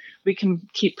positive. We can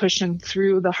keep pushing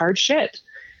through the hard shit.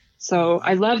 So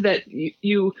I love that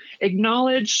you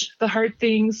acknowledge the hard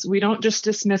things. We don't just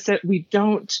dismiss it. We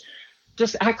don't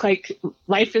just act like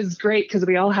life is great because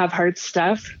we all have hard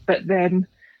stuff, but then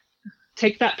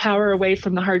take that power away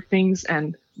from the hard things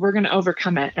and we're going to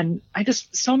overcome it. And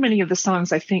so many of the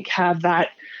songs I think have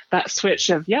that switch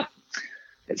of, yep,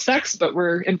 it sucks, but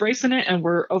we're embracing it and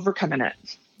we're overcoming it.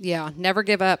 Yeah. Never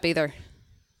give up either.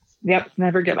 Yep.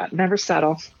 Never give up. Never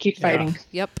settle. Keep fighting.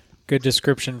 Yep. Good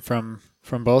description from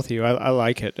both of you. I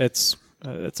like it. It's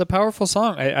a powerful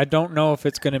song. I don't know if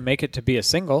it's going to make it to be a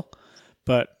single,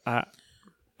 but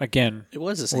again, It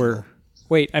was a single.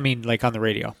 I mean, like on the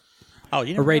radio. Oh,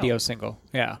 you A never radio know. single.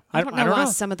 Yeah. I don't know why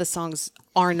some of the songs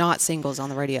are not singles on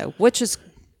the radio, which is,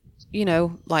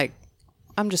 like,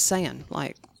 I'm just saying,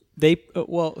 like,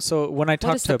 So when I what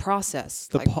talked is to the process?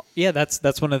 the Like,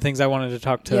 that's one of the things I wanted to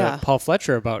talk to Yeah. Paul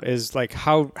Fletcher about is like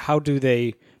how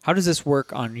does this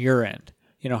work on your end?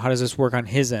 How does this work on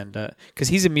his end? Because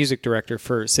he's a music director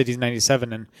for Cities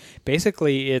 97, and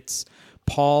basically it's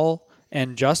Paul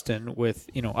and Justin with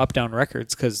Up Down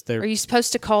Records because they're are you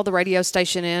supposed to call the radio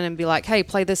station in and be like, hey,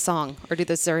 play this song? Or do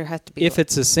this there have to be if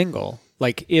it's a single,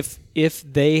 like if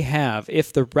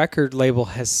the record label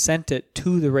has sent it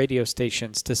to the radio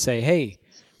stations to say, hey,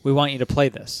 we want you to play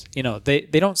this. They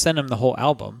don't send them the whole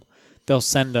album. They'll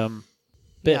send them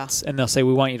bits and they'll say,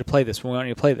 we want you to play this. We want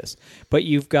you to play this. But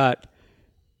you've got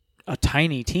a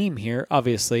tiny team here,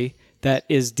 obviously, that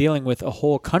is dealing with a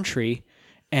whole country,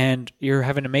 and you're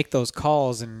having to make those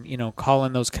calls and call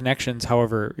in those connections,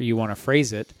 however you want to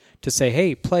phrase it, to say,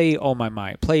 hey, play Oh My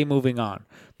My, play Moving On,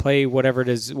 play whatever it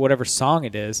is, whatever song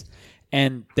it is,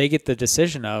 and they get the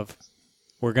decision of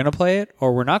we're going to play it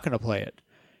or we're not going to play it.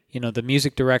 The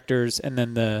music directors and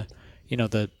then the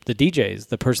DJs,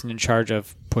 the person in charge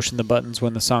of pushing the buttons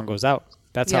when the song goes out.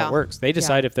 That's how it works. They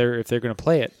decide if they're going to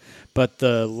play it, but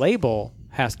the label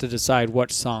has to decide what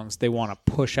songs they want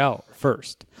to push out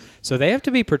first. So they have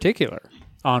to be particular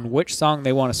on which song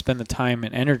they want to spend the time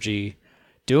and energy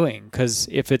doing. Because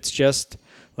if it's just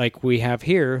like we have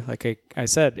here, like I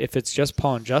said, if it's just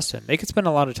Paul and Justin, they could spend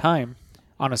a lot of time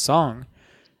on a song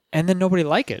and then nobody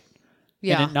like it.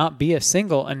 Yeah. And it not be a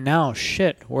single, and now,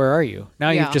 shit, where are you?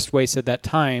 Now Yeah. you've just wasted that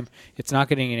time. It's not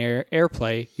getting an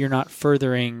airplay. You're not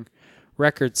furthering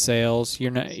record sales.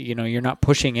 You're not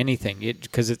pushing anything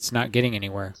because it's not getting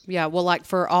anywhere. Yeah, well, like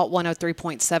for Alt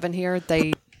 103.7 here,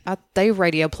 they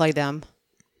radio play them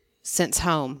since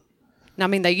home. Now, I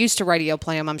mean, they used to radio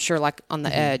play them, I'm sure, like on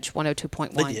the Edge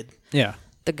 102.1. They did. Yeah.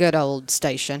 The good old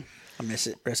station. I miss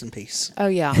it. Rest in peace. Oh,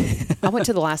 yeah. I went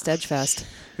to the last Edge Fest.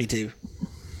 Me too.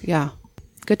 Yeah.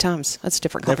 Good times. That's a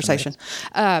different Definitely.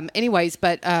 conversation. Anyways,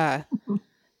 but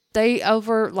they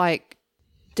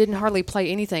didn't hardly play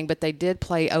anything, but they did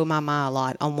play Oh My My a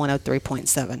lot on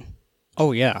 103.7.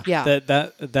 Oh, yeah. Yeah.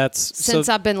 That's Since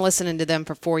I've been listening to them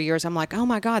for 4 years, I'm like, oh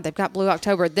my God, they've got Blue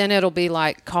October. Then it'll be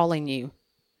like Calling You.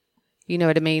 You know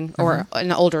what I mean? Or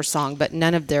an older song, but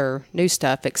none of their new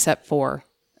stuff except for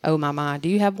Oh My My. Do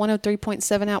you have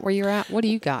 103.7 out where you're at? What do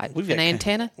you got? An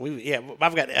antenna?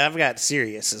 I've got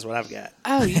Sirius is what I've got.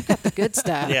 Oh, you got the good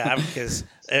stuff. Yeah, because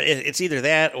it's either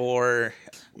that or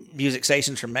music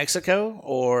stations from Mexico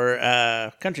or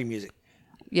country music.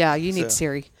 Yeah, you need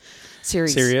Sirius.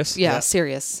 Sirius? Yeah, Yeah.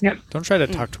 Sirius. Yep. Don't try to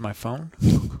talk to my phone.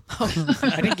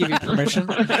 I didn't give you permission.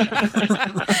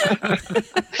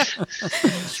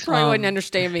 Probably wouldn't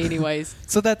understand me anyways.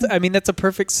 So that's a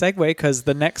perfect segue because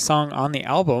the next song on the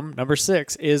album, number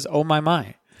 6, is Oh My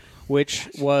My, which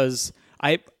was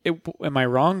am I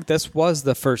wrong? This was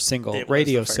the first single, It was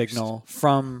radio the first. signal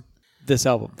from this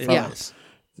album. It Yeah. was.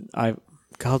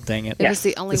 God dang it. It was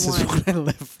the only This one. is what I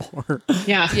live for.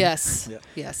 Yeah. Yes.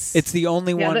 Yes. It's the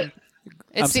only Yeah, one.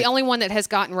 It's the only one that has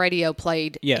gotten radio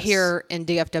played Yes. here in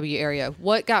DFW area.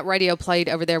 What got radio played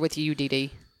over there with you,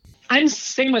 DD? I'm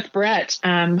same with Brett.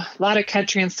 A lot of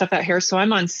country and stuff out here, so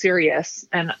I'm on Sirius,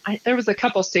 and there was a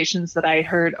couple stations that I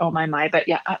heard Oh My My, but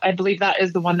yeah, I believe that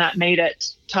is the one that made it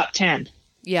top 10.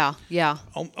 Yeah, yeah.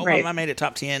 Right. I made it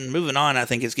top 10. Moving on, I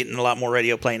think it's getting a lot more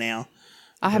radio play now.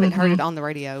 I haven't heard it on the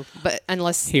radio, but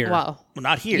unless Here. well, Well,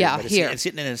 not here, Yeah, but here. it's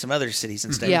hitting in some other cities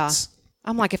and states. yeah.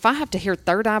 I'm like, if I have to hear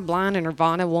Third Eye Blind and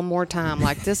Nirvana one more time,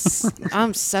 like this,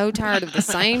 I'm so tired of the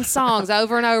same songs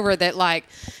over and over that, like,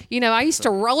 I used to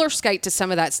roller skate to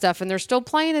some of that stuff, and they're still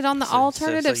playing it on the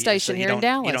alternative station here in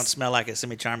Dallas. You don't smell like a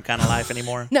semi-charmed kind of life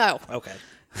anymore? No. Okay.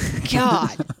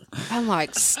 God. I'm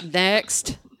like,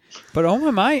 next. But Oh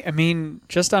My My,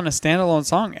 just on a standalone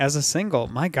song as a single,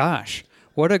 my gosh,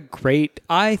 what a great,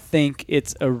 I think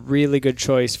it's a really good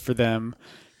choice for them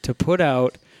to put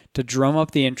out, to drum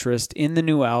up the interest in the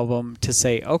new album, to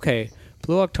say, okay,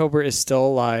 Blue October is still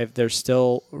alive. They're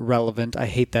still relevant. I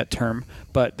hate that term,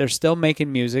 but they're still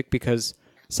making music because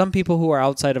some people who are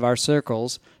outside of our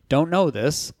circles don't know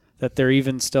this, that they're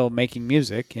even still making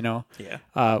music, you know.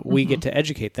 Yeah. We get to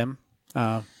educate them.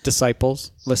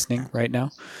 Disciples listening right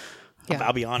now. Yeah.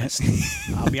 I'll be honest.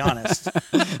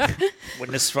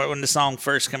 When the song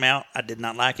first came out, I did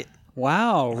not like it.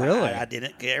 Wow, really? I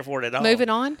didn't care for it at all. Moving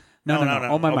on. No.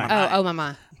 Oh my my. Oh,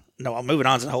 my. No, I'm moving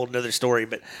on is a whole other story.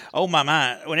 But oh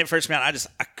my, when it first came out,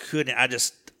 I couldn't.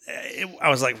 I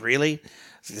was like, really?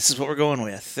 This is what we're going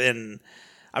with. And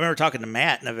I remember talking to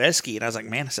Matt Noveski, and I was like,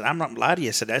 man, I said, I'm not gonna lie to you.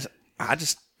 I said,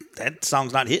 that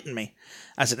song's not hitting me.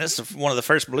 I said, this is one of the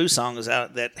first blues songs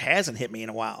out that hasn't hit me in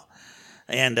a while.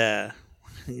 And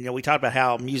we talked about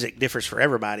how music differs for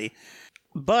everybody.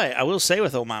 But I will say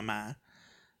with Oh My,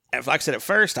 like I said at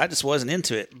first, I just wasn't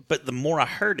into it. But the more I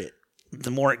heard it,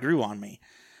 the more it grew on me.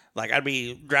 Like, I'd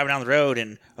be driving down the road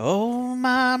and, oh,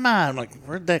 my. I'm like,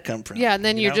 where'd that come from? Yeah, and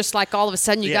then you're just like, all of a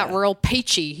sudden, you got real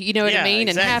peachy, you know what I mean?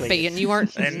 Exactly. And happy, and you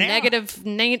weren't And now- negative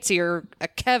Nancy or a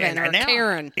Kevin or a now,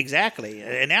 Karen. Exactly.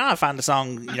 And now I find the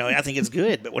song, I think it's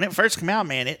good. But when it first came out,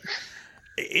 man,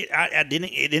 it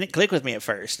didn't click with me at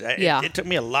first. It took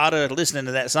me a lot of listening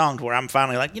to that song to where I'm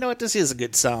finally like, you know what, this is a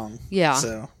good song. Yeah.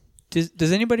 So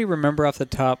Does anybody remember off the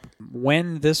top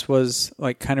when this was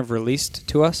like kind of released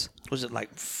to us? was it like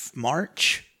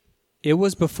March? It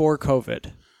was before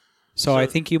COVID. So I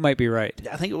think you might be right.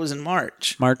 I think it was in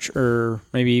March. March or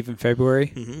maybe even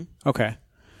February? Mm-hmm. Okay.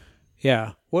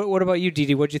 Yeah. What about you, Dee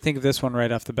Dee? What'd you think of this one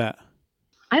right off the bat?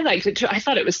 I liked it too. I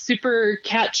thought it was super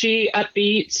catchy,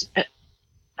 upbeat.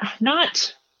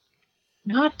 Not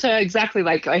exactly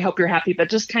like I Hope You're Happy, but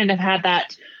just kind of had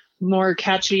that more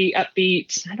catchy,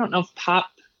 upbeat. I don't know if pop,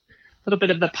 a little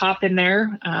bit of the pop in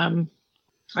there.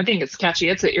 I think it's catchy.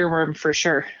 It's an earworm for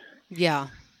sure. Yeah.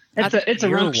 It's a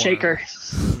rump Earworm. shaker.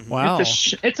 Wow.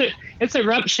 It's a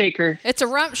rump shaker. It's a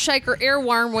rump shaker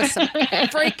earworm with some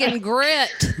freaking grit.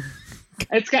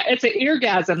 It's an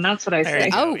eargasm. That's what I There say.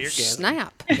 you go. Oh, Eargasm.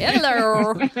 snap.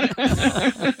 Hello.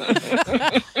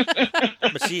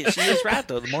 But she is right,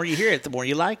 though. The more you hear it, the more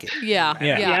you like it. Yeah.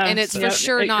 Yeah. Yeah. And it's Yeah, for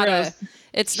sure it not grows.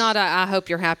 it's not a I Hope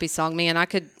You're Happy song. Man, I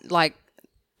could like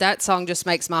that song just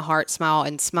makes my heart smile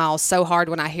and smile so hard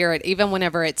when I hear it. Even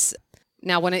whenever it's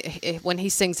now when he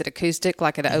sings it acoustic,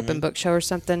 like at an open book show or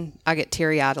something, I get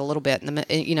teary eyed a little bit in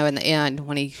the end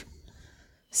when he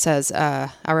says, I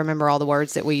remember all the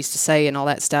words that we used to say and all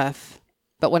that stuff.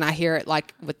 But when I hear it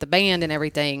like with the band and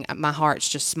everything, my heart's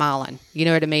just smiling. You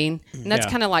know what I mean? And that's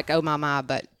Yeah. kind of like Oh My,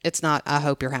 but it's not I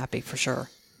Hope You're Happy for sure.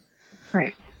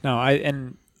 Right. No,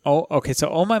 okay. So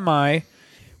Oh My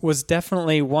was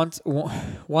definitely once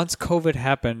COVID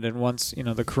happened and once,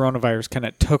 the coronavirus kind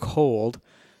of took hold,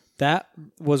 that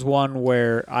was one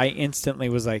where I instantly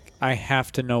was like, I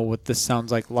have to know what this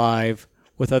sounds like live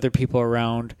with other people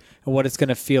around and what it's going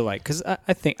to feel like. Because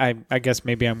I guess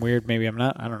maybe I'm weird, maybe I'm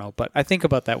not, I don't know. But I think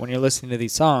about that when you're listening to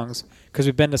these songs, because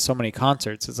we've been to so many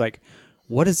concerts. It's like,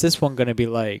 what is this one going to be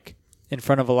like in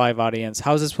front of a live audience?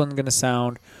 How's this one going to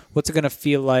sound? What's it going to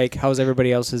feel like? How's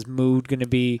everybody else's mood going to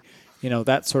be?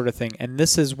 That sort of thing. And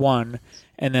this is one.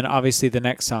 And then obviously the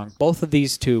next song. Both of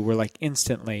these two were like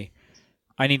instantly,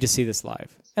 I need to see this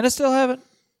live. And I still haven't.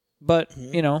 But,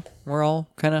 we're all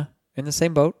kind of in the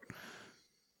same boat.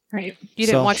 Right. You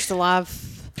didn't watch the live?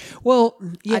 Well,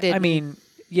 yeah, I didn't. mean,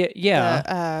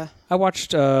 yeah. I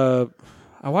watched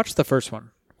the first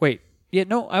one. Wait. Yeah,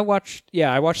 no, I watched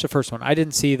the first one. I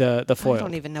didn't see the I foil.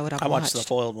 don't even know what I watched the watched.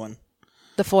 foiled one.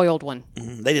 The foiled one.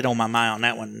 They did On My Mind on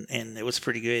that one, and it was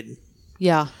pretty good.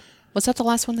 Yeah. Was that the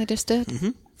last one they just did?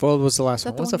 Foiled was the last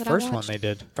one. the What was the one that I first one watched? they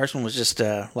did? First one was just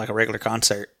like a regular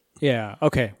concert. Yeah,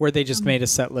 okay. Where they just made a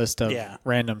set list of Yeah.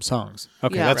 random songs.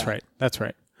 Okay, Yeah. that's Right. right. That's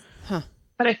right.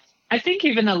 But I think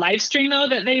even the live stream, though,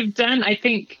 that they've done, I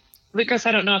think, Lucas,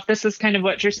 I don't know if this is kind of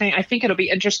what you're saying. I think it'll be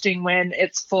interesting when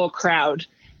it's full crowd,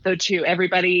 though, too.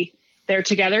 Everybody there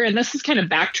together. And this is kind of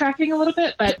backtracking a little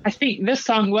bit, but I think this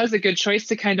song was a good choice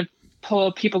to kind of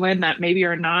pull people in that maybe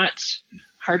are not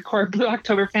hardcore Blue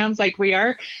October fans like we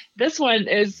are. This one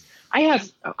is, I have,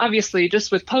 obviously,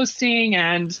 just with posting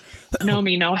and know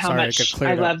how Sorry, I much got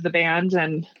cleared I up. love the band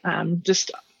and just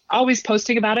always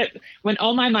posting about it. When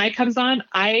Oh My comes on,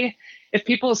 if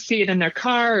people see it in their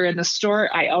car or in the store,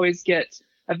 I always get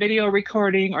a video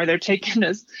recording or they're taking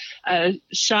a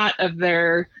shot of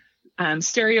their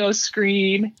stereo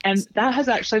screen. And that has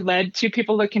actually led to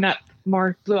people looking up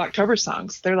more Blue October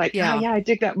songs. They're like, Yeah. yeah, I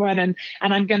dig that one. And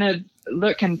I'm going to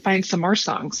look and find some more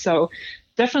songs. So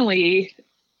definitely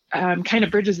kind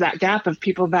of bridges that gap of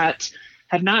people that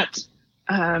have not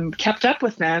kept up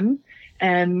with them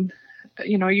and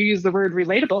you use the word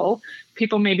relatable.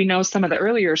 People maybe know some of the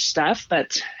earlier stuff,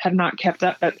 but have not kept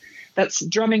up. But that's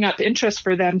drumming up interest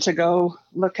for them to go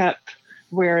look up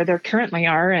where they currently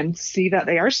are and see that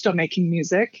they are still making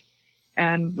music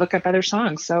and look up other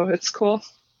songs. So it's cool.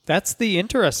 That's the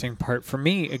interesting part for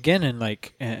me, again,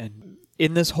 and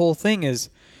in this whole thing is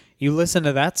you listen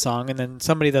to that song and then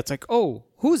somebody that's like, oh,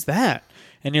 who's that?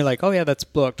 And you're like, oh yeah, that's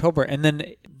Blue October. And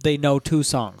then they know 2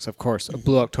 songs, of course, of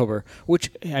Blue October, which,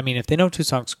 I mean, if they know 2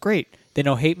 songs, great. They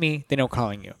know Hate Me, they know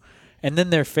Calling You. And then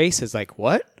their face is like,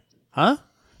 what? Huh?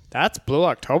 That's Blue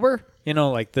October?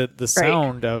 Like the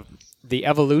sound of the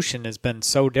evolution has been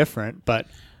so different, but...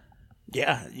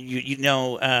 Yeah,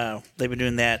 they've been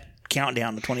doing that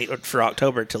countdown for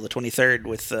October till the 23rd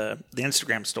with the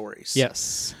Instagram stories.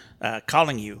 Yes.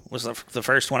 Calling You was the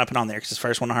first one I put on there because it's the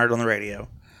first one I heard on the radio.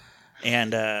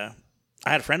 And I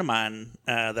had a friend of mine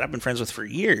that I've been friends with for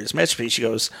years message me. She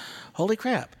goes, holy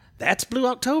crap, that's Blue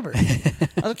October. I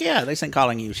was like, yeah, they sang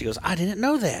Calling You. She goes, I didn't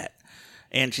know that.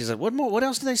 And she said, what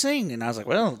else do they sing? And I was like,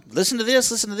 well, listen to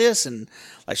this. And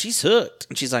like, she's hooked.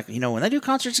 And she's like, when they do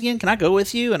concerts again, can I go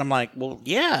with you? And I'm like, well,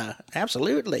 yeah,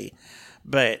 absolutely.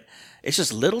 But it's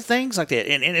just little things like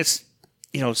that. And it's,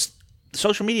 it's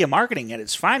social media marketing at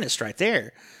its finest right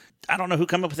there. I don't know who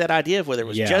came up with that idea, of whether it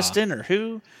was Justin or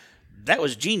who. That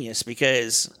was genius,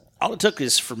 because all it took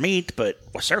is for me to put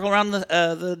a circle around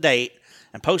the date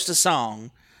and post a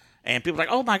song. And people were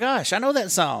like, oh my gosh, I know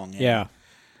that song. And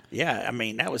yeah, I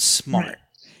mean, that was smart.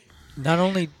 Not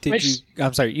only did you...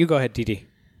 I'm sorry, you go ahead, Dee.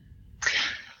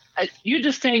 You're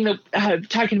just saying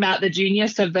talking about the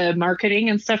genius of the marketing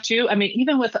and stuff too. I mean,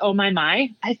 even with Oh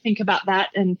My, I think about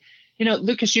that. And,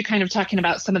 Lucas, you kind of talking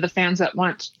about some of the fans that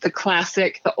want the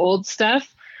classic, the old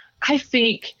stuff. I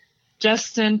think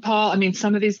Justin, Paul, I mean,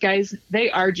 some of these guys,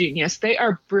 they are genius. They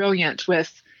are brilliant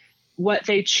with what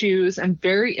they choose and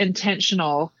very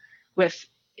intentional with,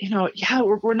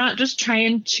 we're not just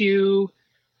trying to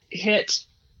hit,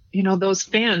 those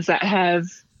fans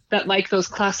that like those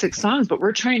classic songs, but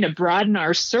we're trying to broaden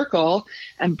our circle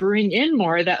and bring in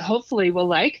more that hopefully will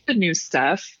like the new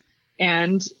stuff,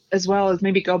 and as well as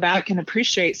maybe go back and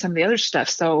appreciate some of the other stuff.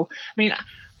 So, I mean,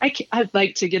 I'd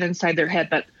like to get inside their head,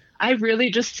 but I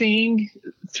really just seeing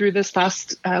through this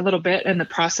last little bit in the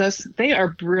process, they are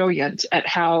brilliant at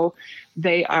how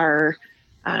they are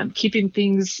keeping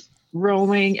things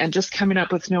rolling and just coming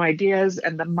up with new ideas,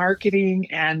 and the marketing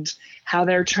and how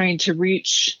they're trying to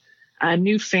reach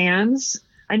new fans.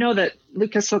 I know that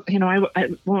Lucas,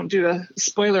 I won't do a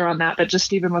spoiler on that, but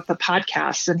just even with the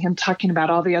podcast and him talking about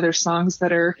all the other songs that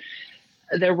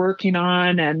they're working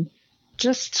on, and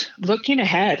just looking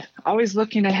ahead, always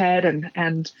looking ahead,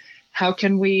 and how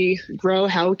can we grow?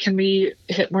 How can we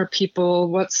hit more people?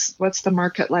 What's the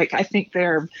market like? I think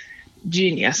they're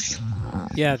genius.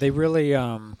 Yeah, they really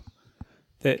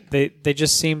they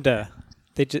just seem to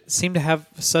have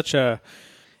such a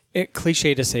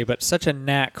cliche to say, but such a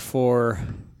knack for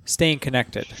staying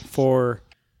connected, for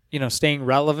staying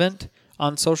relevant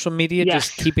on social media,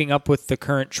 just keeping up with the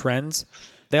current trends.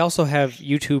 They also have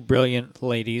YouTube brilliant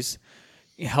ladies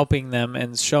helping them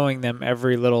and showing them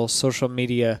every little social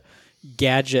media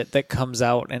gadget that comes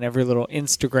out and every little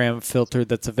Instagram filter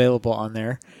that's available on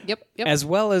there. Yep. As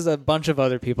well as a bunch of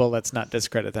other people. Let's not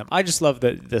discredit them. I just love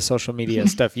the social media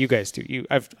stuff you guys do.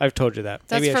 I've told you that.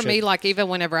 That's for me. Like, even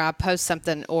whenever I post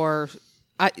something, or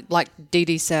like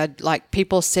Dee said, like,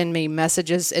 people send me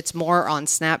messages. It's more on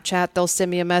Snapchat. They'll send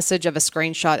me a message of a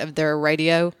screenshot of their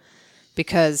radio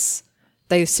because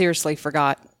they seriously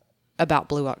forgot about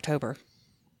Blue October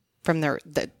from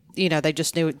they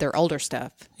just knew their older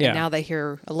stuff. Yeah. And now they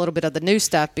hear a little bit of the new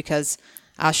stuff because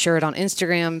I share it on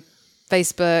Instagram,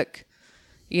 Facebook,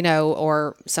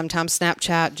 or sometimes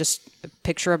Snapchat, just a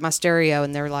picture of my stereo,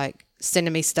 and they're like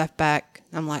sending me stuff back.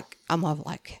 I'm like,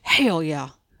 hell yeah.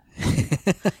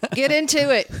 Get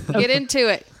into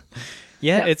it.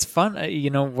 Yeah, it's fun.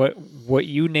 What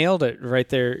you nailed it right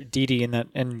there, Dee,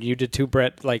 and you did too,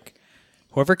 Brett. Like,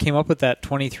 whoever came up with that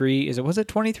 23, was it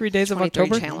 23 days of 23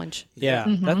 October challenge? Yeah,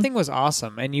 that thing was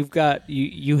awesome. And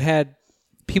you had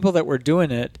people that were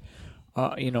doing it,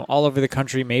 all over the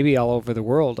country, maybe all over the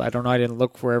world. I don't know. I didn't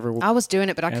look wherever I was doing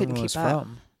it, but I couldn't keep up.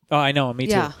 Oh, I know. Me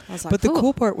too. Yeah, I was like, but the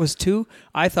cool part was too,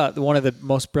 I thought one of the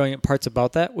most brilliant parts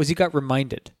about that was you got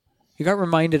reminded. You got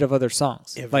reminded of other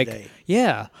songs. Every day.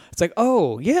 Yeah. It's like,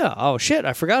 oh, yeah. Oh, shit.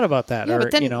 I forgot about that. Yeah, or,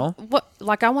 but then,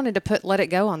 I wanted to put Let It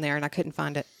Go on there, and I couldn't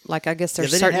find it. Like, I guess Yeah,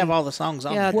 there's they certain. didn't have all the songs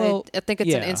on yeah, there. Well, I think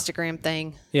it's an yeah. Instagram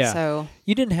thing. Yeah. So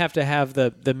You didn't have to have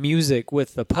the music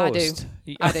with the I do. post.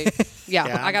 I do.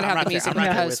 Yeah, I got to I'm have right the music there, I'm with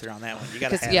right the there post. with her on that one. You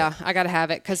got to have Yeah, it. I got to have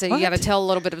it because you got to tell a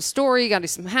little bit of a story. You got to do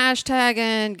some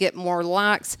hashtagging, get more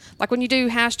likes. Like when you do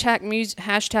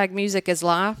hashtag music is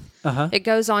life, it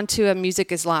goes on to a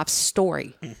music is life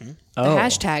story. The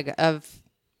hashtag of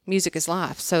music is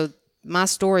life. So my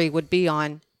story would be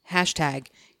on hashtag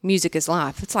music is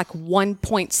life. It's like 1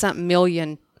 point something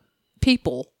million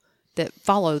people that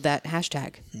follow that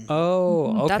hashtag.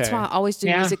 Oh, okay. That's why I always do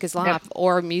Yeah. music is Yep. life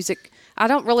or music. I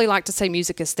don't really like to say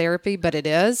music is therapy, but it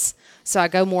is. So I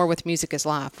go more with music is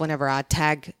life whenever I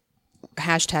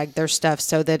hashtag their stuff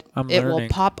so that I'm it will learning.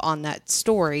 pop on that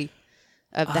story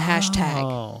of the hashtag.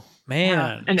 Oh,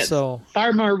 man. And it's So,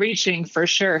 far more reaching for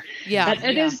sure. Yeah, But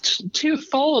it yeah. is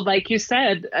twofold, like you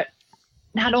said.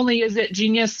 Not only is it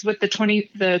genius with the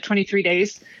 23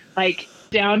 days, like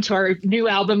down to our new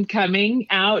album coming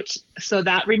out, so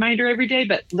that reminder every day,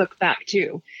 but look back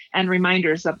too, and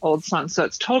reminders of old songs. So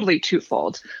it's totally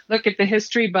twofold. Look at the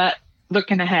history, but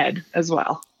looking ahead as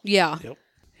well. Yeah.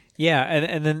 yeah,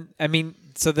 and then, I mean,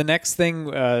 so the next thing,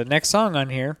 next song on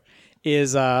here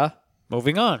is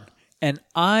Moving On. And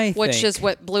I Which think... is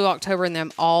what Blue October and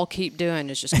them all keep doing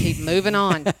is just keep moving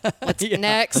on. Let's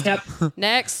next. Yep.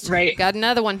 Next. Right. Got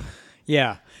another one.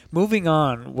 Yeah. Moving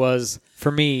On was,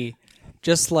 for me,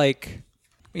 just like,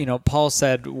 Paul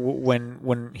said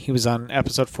when he was on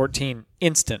episode 14,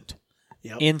 instant.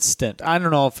 Yep. Instant. I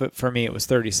don't know if for me it was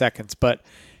 30 seconds, but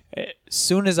as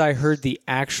soon as I heard the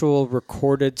actual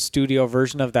recorded studio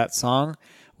version of that song,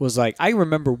 was like, I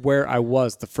remember where I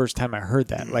was the first time I heard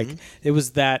that. Like, it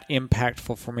was that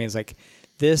impactful for me. It's like,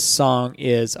 this song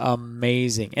is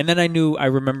amazing. And then I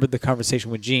remembered the conversation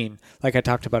with Gene, like I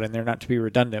talked about in there, not to be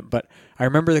redundant, but I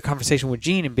remember the conversation with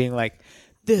Gene and being like,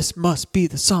 this must be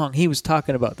the song he was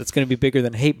talking about that's going to be bigger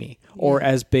than Hate Me, or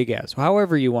as big as,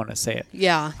 however you want to say it.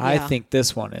 Yeah. I yeah. think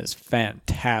this one is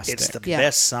fantastic. It's the Yeah.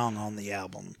 best song on the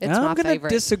album. It's I'm my gonna favorite.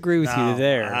 disagree with No, you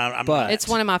there, I'm but not. It's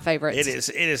one of my favorites. It is.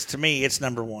 It is, to me, it's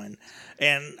number one.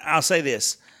 And I'll say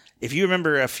this. If you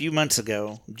remember a few months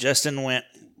ago, Justin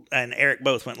and Eric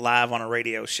both went live on a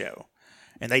radio show.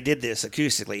 And they did this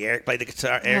acoustically. Eric played the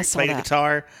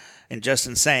guitar, and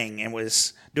Justin sang and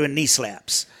was doing knee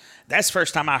slaps. That's the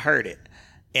first time I heard it.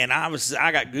 And I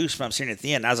got goosebumps hearing it at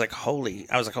the end. I was like, holy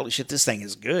shit, this thing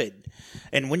is good.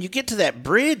 And when you get to that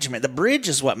bridge, man, the bridge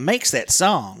is what makes that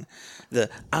song. The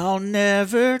I'll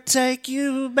never take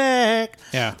you back.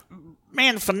 yeah.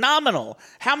 Man, phenomenal.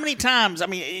 How many times, I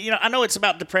mean, I know it's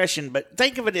about depression, but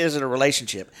think of it as a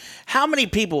relationship. How many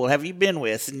people have you been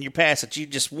with in your past that you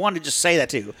just want to just say that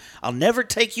to? I'll never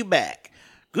take you back.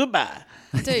 Goodbye.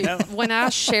 Dude, when I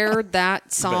shared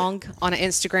that song on an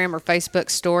Instagram or Facebook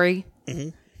story,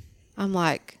 I'm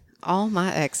like, all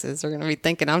my exes are going to be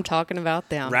thinking I'm talking about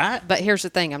them. Right. But here's the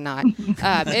thing, I'm not.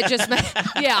 It just,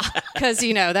 yeah, because,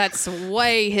 that's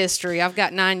way history. I've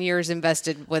got 9 years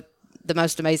invested with the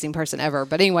most amazing person ever.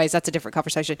 But anyways, that's a different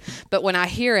conversation. But when I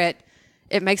hear it,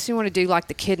 it makes me want to do like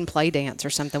the kid and play dance or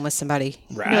something with somebody.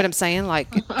 Right. You know what I'm saying?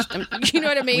 Like, you know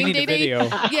what I mean, We need a Dee Dee? video.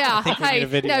 Yeah. think we need a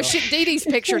video. No, Dee Dee's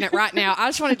picturing it right now. I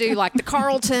just want to do like the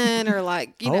Carlton or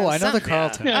like, I know the something.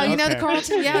 Carlton. Oh, you know the Okay.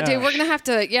 Carlton? Yeah, dude, we're gonna have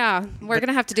to. Yeah, we're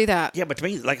gonna have to do that. Yeah, but to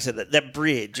me, like I said, that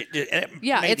bridge, it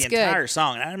Yeah, made it's the good. entire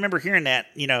song. And I remember hearing that,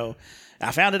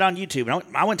 I found it on YouTube.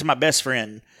 And I went to my best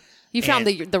friend. You found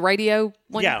the radio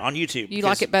one. Yeah, on YouTube. You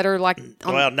like it better like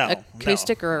on Well, no.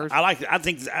 acoustic no. or I like it. I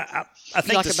think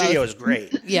like the it studio both? is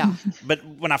great. yeah. But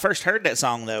when I first heard that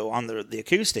song, though, on the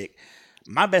acoustic,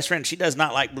 my best friend, she does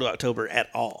not like Blue October at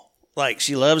all. Like,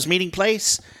 she loves Meeting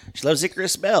Place. She loves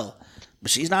Icarus Bell. But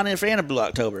she's not a fan of Blue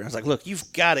October. I was like, look,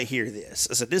 you've got to hear this.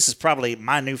 I said, this is probably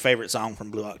my new favorite song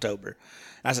from Blue October.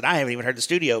 I said, I haven't even heard the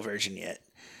studio version yet.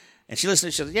 And she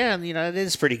listened. She said, yeah, it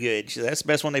is pretty good. She said, that's the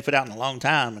best one they put out in a long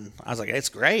time. And I was like, it's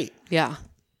great. Yeah.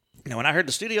 When I heard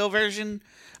the studio version,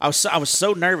 I was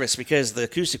so nervous because the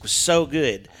acoustic was so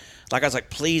good. Like, I was like,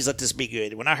 please let this be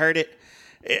good. When I heard it,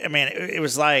 it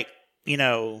was like,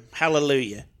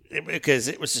 hallelujah. Because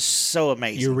it was just so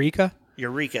amazing. Eureka?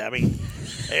 Eureka. I mean,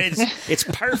 it's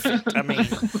perfect. I mean,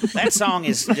 that song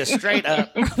is just straight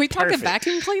up. Are we talking perfect.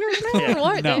 vacuum cleaners now Yeah. or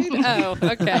what, No. dude? Oh,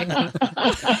 okay.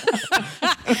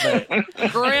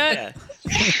 Grit. Yeah.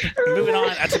 Moving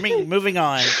on. To me, Moving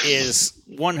On is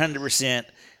 100%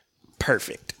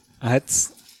 perfect.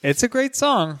 It's a great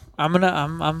song.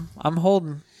 I'm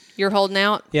holding. You're holding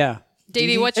out. Yeah. Dee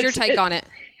Dee, what's your take on it?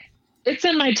 It's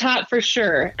in my top for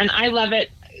sure, and I love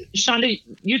it. Shonda,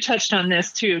 you touched on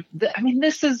this too.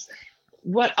 This is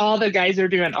what all the guys are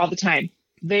doing all the time.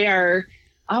 They are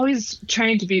always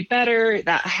trying to be better,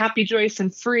 that happy, joyous,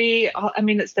 and free. I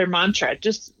mean, it's their mantra,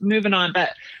 just moving on. But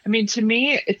I mean, to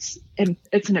me, it's an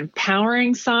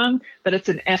empowering song, but it's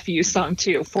an FU song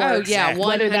too. For Oh, yeah,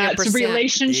 whether that's 100%.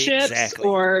 relationships Exactly.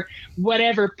 or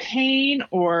whatever pain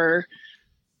or,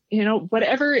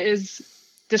 whatever is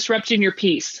disrupting your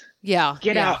peace. Yeah.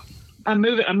 Get yeah. out. I'm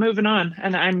moving on,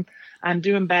 and I'm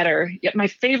doing better. Yet my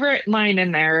favorite line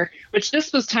in there, which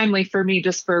this was timely for me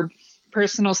just for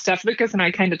personal stuff, Lucas and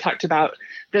I kind of talked about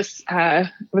this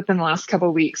within the last couple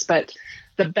of weeks, but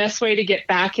the best way to get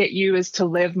back at you is to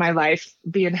live my life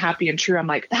being happy and true. I'm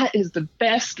like, that is the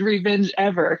best revenge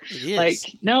ever. is. Like,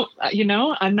 no, you're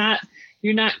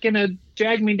not going to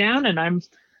drag me down, and I'm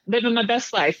living my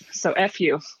best life. So F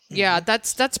you. Yeah,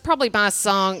 that's probably my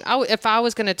song. If I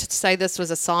was going to say this was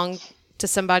a song to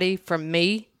somebody from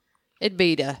me, it'd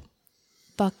be to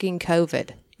fucking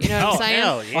COVID. You know what I'm saying?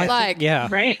 hell yeah. Like, Yeah.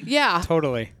 Right. yeah,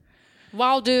 Totally.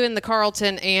 while doing the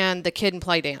Carlton and the Kid and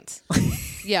Play Dance.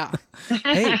 Yeah.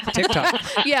 Hey, TikTok.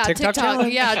 Yeah, TikTok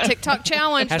challenge. Yeah, TikTok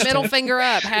challenge. Hashtag. Middle finger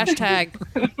up. Hashtag.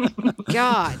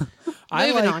 God.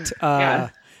 I Moving liked, Yeah.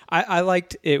 I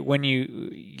liked it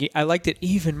I liked it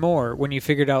even more when you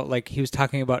figured out, like, he was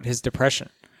talking about his depression.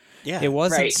 Yeah. It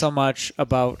wasn't Right. so much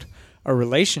about a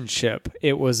relationship.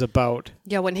 It was about,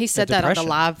 Yeah, when he said The that on the depression.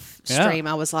 live Yeah. stream,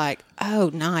 I was like, oh,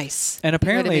 nice. and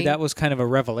apparently mean? that was kind of a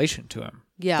revelation to him.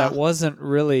 Yeah. That wasn't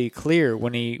really clear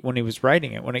when he was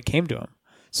writing it, when it came to him.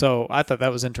 So I thought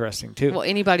that was interesting too. Well,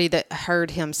 anybody that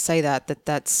heard him say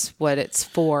that's what it's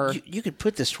for. You could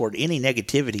put this toward any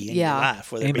negativity in Yeah. your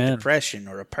life, whether it Amen. be depression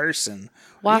or a person,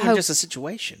 Well, or I even hope- just a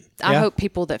situation. I Yeah. hope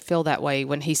people that feel that way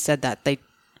when he said that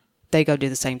they go do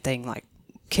the same thing, like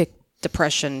kick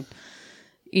depression,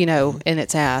 in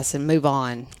its ass and move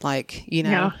on. Like,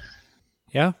 Yeah.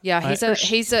 Yeah. Yeah, he's sure.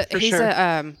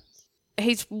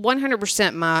 he's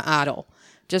 100% my idol,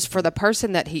 just for the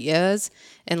person that he is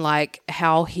and like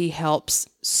how he helps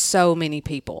so many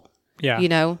people.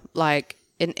 Yeah. Like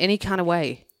in any kind of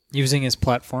way. Using his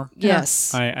platform.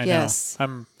 Yes. I yes. know.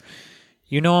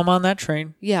 I'm on that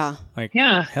train. Yeah. Like,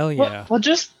 Yeah. hell yeah. Well,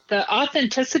 just the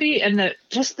authenticity and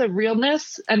the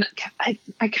realness. And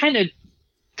I kind of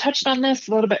touched on this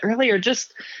a little bit earlier,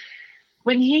 just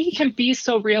when he can be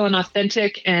so real and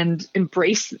authentic and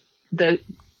embrace the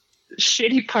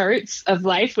shitty parts of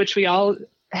life, which we all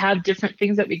have different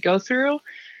things that we go through,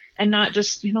 and not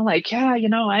just,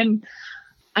 I'm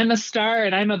a star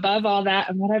and I'm above all that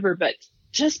and whatever, but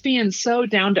just being so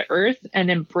down to earth and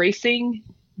embracing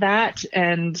that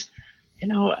and,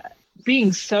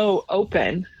 being so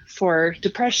open for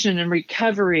depression and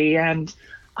recovery and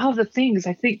all the things.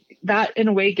 I think that in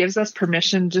a way gives us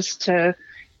permission just to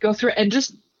go through and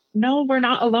just know we're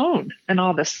not alone and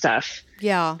all this stuff.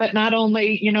 Yeah. But not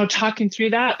only, talking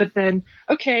through that, but then,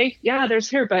 okay, yeah,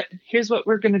 but here's what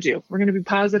we're going to do. We're going to be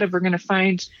positive. We're going to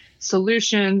find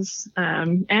solutions,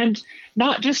 and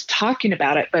not just talking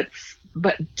about it,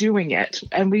 but doing it.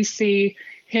 And we see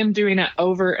him doing it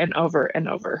over and over and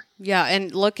over. Yeah,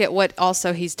 and look at what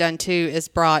also he's done too, is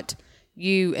brought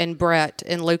you and Brett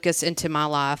and Lucas into my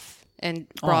life and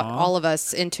brought all of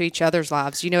us into each other's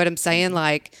lives. You know what I'm saying?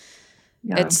 Like,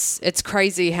 Yeah. it's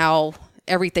crazy how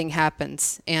everything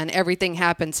happens, and everything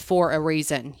happens for a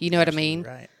reason. You know what I mean?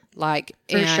 Right. Like,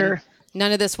 For and sure.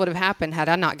 none of this would have happened had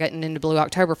I not gotten into Blue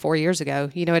October 4 years ago.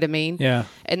 You know what I mean? Yeah.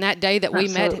 And that day that we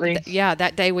Absolutely. met,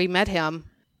 that day we met him,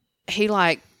 he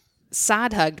like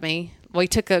side hugged me. We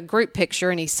took a group picture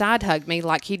and he side hugged me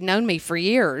like he'd known me for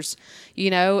years,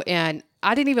 and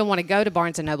I didn't even want to go to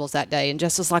Barnes and Nobles that day. And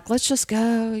Jess was like, let's just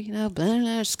go, blah,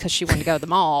 blah, just because she wanted to go to the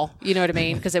mall, you know what I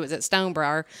mean? Because it was at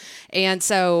Stonebriar. And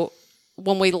so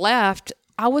when we left,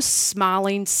 I was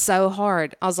smiling so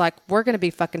hard. I was like, we're going to be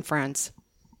fucking friends,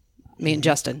 me and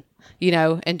Justin,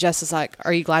 and Jess was like,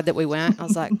 are you glad that we went? I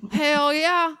was like, hell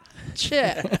yeah.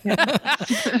 Shit.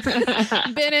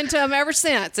 Been into them ever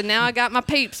since. And now I got my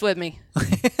peeps with me.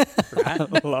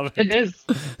 Love it. It is.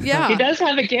 Yeah. He does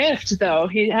have a gift, though.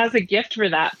 He has a gift for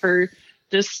that, for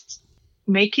just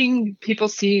making people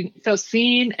feel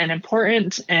seen and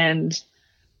important, and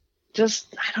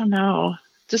just, I don't know,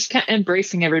 just kind of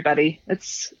embracing everybody.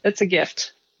 It's a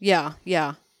gift. Yeah.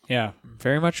 Yeah. Yeah.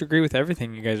 Very much agree with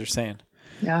everything you guys are saying.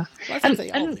 Yeah. Well, I think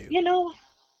they all do.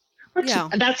 Yeah.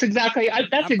 That's exactly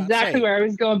about to say, where I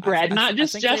was going, Brad. I Not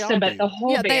just think they all Justin, but do. the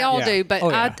whole Yeah, band. they all Yeah. do. But Oh,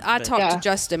 yeah. I talk Yeah. to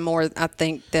Justin more, I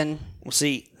think, than Well,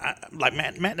 see, like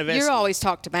Matt Nevesky. you always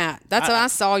talk to Matt. That's when I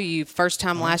saw you first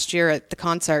time last year at the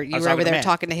concert. You was were over talking to there Matt.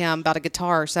 talking to him about a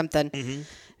guitar or something.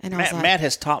 And I was like, Matt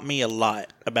has taught me a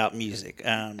lot about music.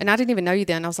 and I didn't even know you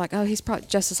then. I was like, oh, he's probably,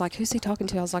 Jess is like, who's he talking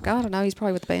to? I was like, I don't know. He's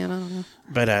probably with the band. I don't know.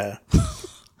 But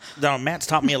No, Matt's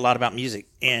taught me a lot about music,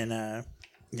 and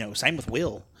same with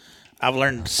Will. I've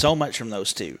learned so much from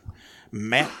those two.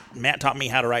 Matt taught me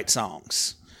how to write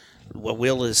songs. Well,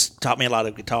 Will has taught me a lot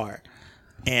of guitar,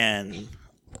 and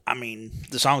I mean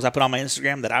the songs I put on my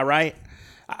Instagram that I write,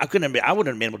 I wouldn't have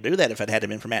been able to do that if it hadn't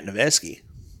been for Matt Noveski.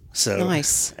 So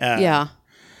Nice. yeah.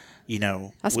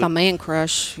 That's my man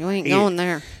crush. You ain't going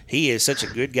there. He is such a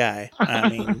good guy. I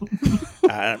mean,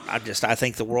 I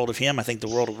think the world of him. I think the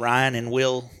world of Ryan and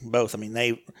Will both. I mean,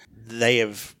 they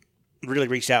have really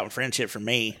reached out in friendship for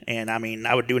me, and I mean,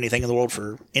 I would do anything in the world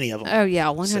for any of them. Oh yeah,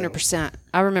 100%.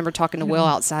 I remember talking to Will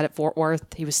outside at Fort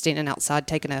Worth. He was standing outside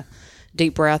taking a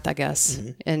deep breath, I guess,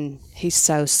 and he's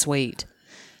so sweet.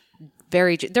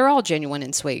 They're all genuine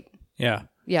and sweet. Yeah.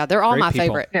 Yeah, they're all Great my people.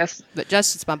 favorite. Yes. But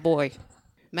Justin's my boy.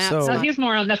 Matt's So- So not. he's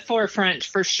more on the forefront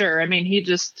for sure. I mean,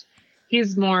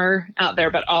 he's more out there,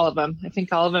 but all of them. I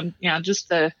think all of them, just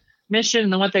the mission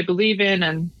and what they believe in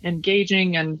and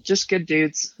engaging and just good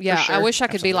dudes. for Yeah, sure. I wish I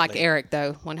could be like Absolutely. Eric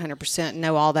though, 100%,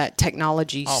 know all that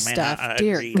technology Oh, man, stuff. I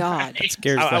Dear agree. God.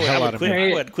 Scares the I hell would out of quit,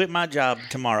 me. I would quit my job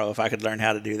tomorrow if I could learn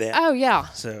how to do that. Oh yeah.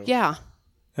 So- Yeah.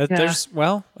 There's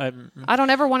I don't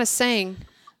ever want to sing,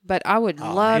 but I would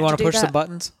love you want to to do push that. some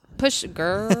buttons? Push,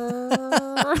 girl.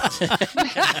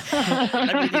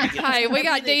 Hey, we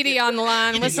got Dee Dee on the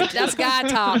line. That's guy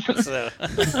talk. So,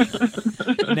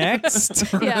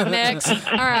 Next. Yeah, next.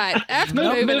 All right. After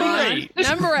moving on.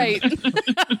 Number 8.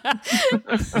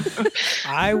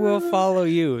 I will follow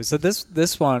you. So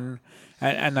this one,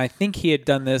 and I think he had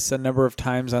done this a number of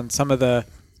times on some of the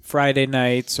Friday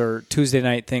nights or Tuesday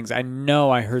night things. I know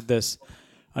I heard this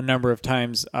a number of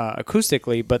times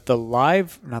acoustically, but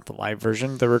not the live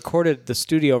version, the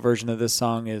studio version of this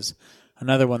song is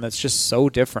another one that's just so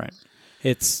different.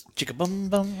 It's chicka bum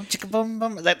bum, chicka bum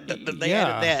bum. They Yeah.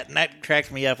 added that, and that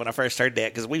cracked me up when I first heard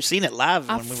that because we've seen it live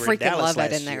I when we were in freaking Dallas love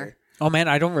it last in there. year. oh man,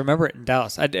 I don't remember it in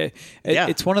Dallas. Yeah.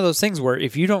 It's one of those things where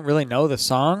if you don't really know the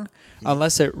song,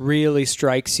 unless it really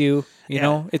strikes you,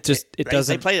 Yeah. it doesn't.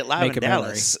 They played it live make in a memory.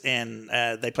 Dallas, and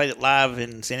they played it live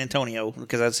in San Antonio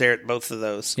because I was there at both of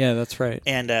those. Yeah, that's right.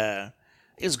 And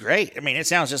it was great. I mean, it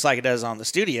sounds just like it does on the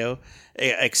studio,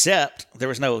 except there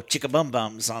was no chicka bum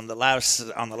bums on the live. Like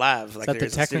Is that there the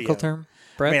is in technical studio. term,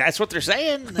 I Brett? mean, that's what they're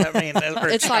saying. I mean, or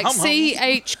It's chicka like hum hum.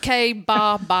 CHK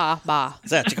ba ba ba. Is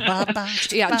that chicka ba ba?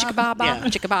 Yeah, chicka ba ba, Yeah.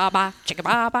 chicka ba ba, chicka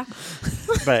ba ba.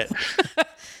 But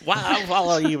wow, I'll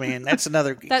follow you, man. That's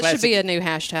another. That should be a new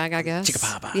hashtag, I guess. Chicka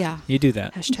ba ba. Yeah. You do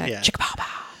that. Hashtag Yeah. chicka ba ba.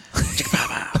 chicka ba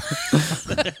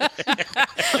ba.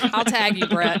 I'll tag you,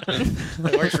 Brett.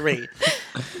 It works for me.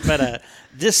 But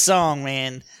this song,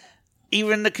 man,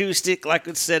 even acoustic, like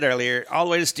I said earlier, all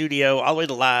the way to studio, all the way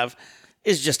to live,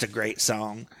 is just a great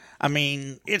song. I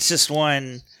mean, it's just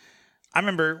one. I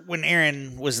remember when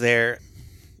Erin was there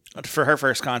for her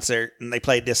first concert, and they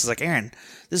played this. I was like, Erin,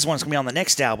 this is one's gonna be on the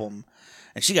next album,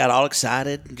 and she got all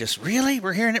excited. And just really,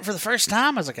 we're hearing it for the first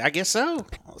time. I was like, I guess so.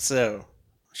 So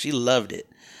she loved it,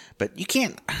 but you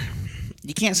can't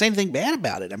say anything bad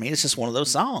about it. I mean, it's just one of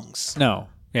those songs. No.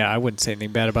 Yeah, I wouldn't say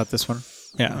anything bad about this one.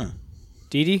 Yeah.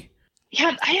 Dee Dee?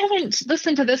 Yeah, I haven't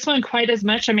listened to this one quite as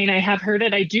much. I mean, I have heard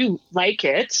it. I do like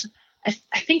it.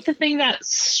 I think the thing that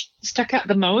stuck out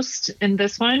the most in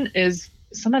this one is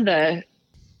some of the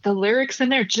lyrics in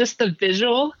there, just the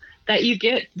visual that you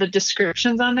get, the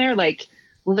descriptions on there, like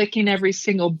licking every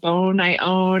single bone I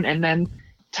own, and then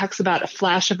talks about a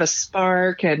flash of a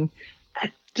spark, and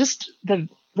just the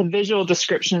visual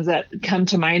descriptions that come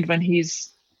to mind when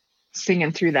he's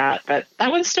singing through that. But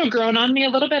that one's still growing on me a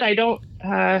little bit.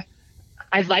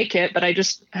 I like it, but I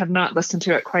just have not listened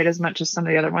to it quite as much as some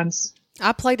of the other ones.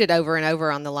 I played it over and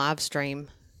over on the live stream.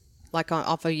 Like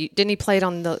off of, didn't he play it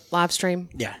on the live stream?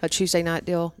 Yeah. A Tuesday night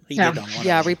deal? He Yeah. did on one.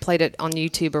 Yeah, I of them. replayed it on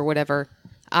YouTube or whatever.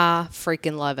 I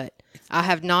freaking love it. I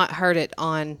have not heard it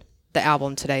on the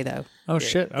album today, though. Oh,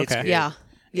 shit. it's Okay. good. Yeah.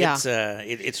 Yeah.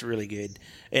 It's really good.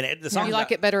 And the song You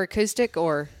like it better acoustic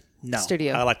or No,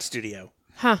 studio? I like the studio.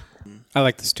 Huh. I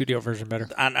like the studio version better.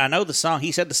 I know the song.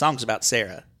 He said the song's about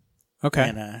Sarah, Okay.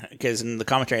 and because in the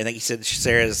commentary, I think he said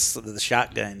Sarah's the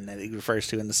shotgun that he refers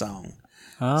to in the song.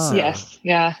 Ah. Yes.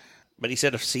 Yeah. But he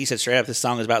said straight up, this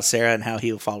song is about Sarah and how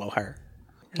he'll follow her.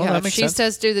 Well, Yeah, that if makes she sense.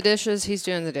 says do the dishes, he's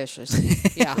doing the dishes.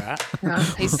 Yeah.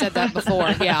 He said that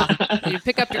before. Yeah. You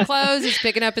pick up your clothes, he's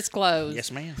picking up his clothes. Yes,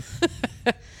 ma'am.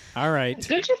 All right.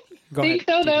 Don't you Go think,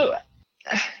 ahead. though,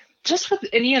 just with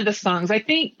any of the songs, I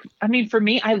mean, for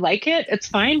me, I like it. It's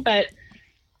fine, but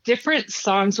different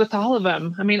songs with all of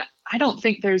them. I mean, I don't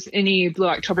think there's any Blue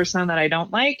October song that I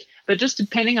don't like, but just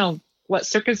depending on what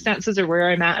circumstances or where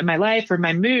I'm at in my life or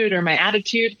my mood or my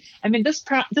attitude, I mean, this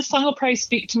song will probably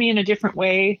speak to me in a different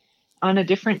way on a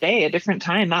different day, a different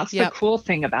time. That's Yep. the cool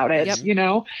thing about it. Yep. You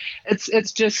know,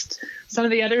 it's just some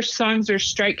of the other songs are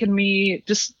striking me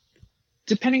just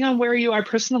depending on where you are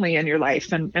personally in your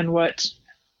life and what,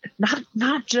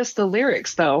 not just the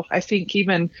lyrics though. I think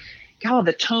even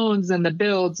the tones and the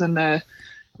builds and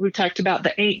we talked about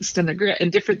the angst and the grit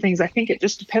and different things. I think it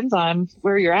just depends on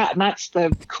where you're at. And that's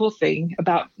the cool thing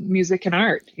about music and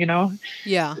art, you know.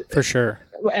 Yeah. For sure.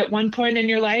 At one point in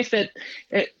your life, it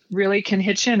really can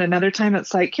hit you. And another time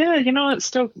it's like, yeah, you know, it's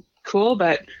still cool,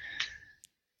 but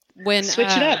When switch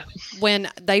it up. When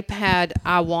they had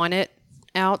I Want It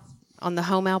out on the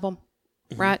Home album,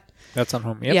 right? That's on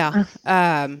home. Yep.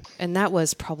 Yeah. And that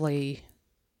was probably,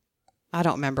 I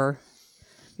don't remember,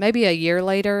 maybe a year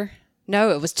later.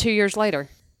 No, it was 2 years later.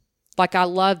 Like, I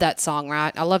love that song,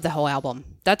 right? I love the whole album.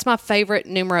 That's my favorite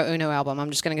numero uno album.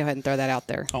 I'm just going to go ahead and throw that out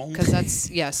there. Oh.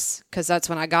 Because that's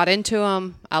when I got into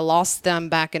them. I lost them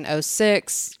back in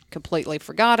 06, completely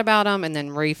forgot about them, and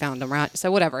then refound them, right?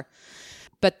 So whatever.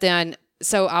 But then,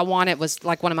 so I Want It was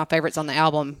like one of my favorites on the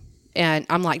album. And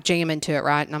I'm like jamming to it,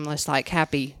 right? And I'm just like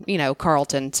happy, you know,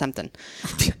 Carlton something.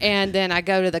 And then I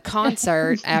go to the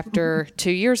concert after 2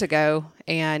 years ago,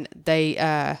 and they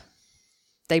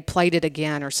played it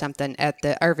again or something at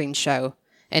the Irving show.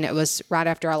 And it was right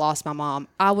after I lost my mom.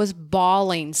 I was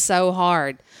bawling so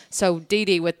hard. So Dee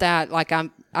Dee, with that, like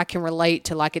I can relate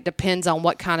to, like, it depends on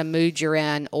what kind of mood you're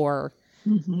in or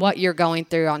what you're going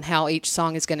through on how each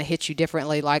song is going to hit you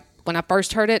differently. Like when I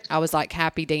first heard it, I was like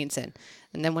happy dancing.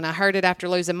 And then when I heard it after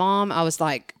losing mom, I was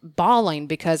like bawling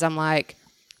because I'm like,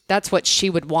 that's what she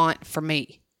would want for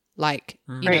me. Like,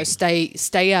 you know,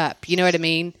 stay up. You know what I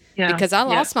mean? Yeah. Because I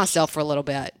lost myself for a little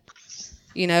bit,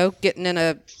 you know, getting in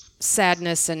a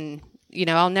sadness. And, you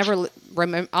know, I'll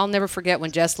never forget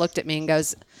when Jess looked at me and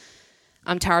goes,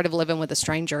 I'm tired of living with a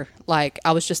stranger. Like,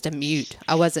 I was just a mute.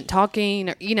 I wasn't talking,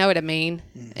 or, you know what I mean?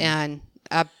 And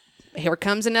here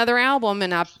comes another album,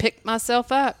 and I picked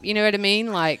myself up. You know what I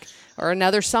mean? Like, or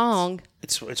another song.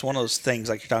 It's one of those things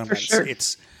like you're talking about. sure.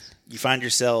 It's you find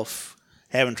yourself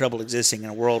having trouble existing in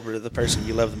a world where the person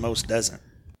you love the most doesn't.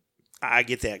 I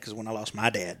get that because when I lost my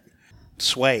dad,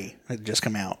 Sway had just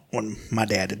come out when my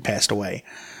dad had passed away.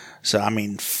 So I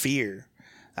mean, Fear.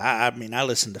 I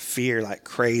listened to Fear like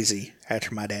crazy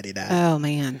after my daddy died. Oh,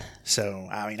 man. So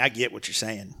I mean, I get what you're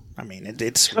saying. I mean,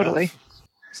 it's Totally. rough.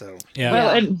 So Yeah. Well,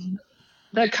 and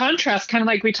the contrast, kind of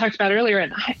like we talked about earlier,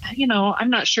 and I'm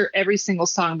not sure every single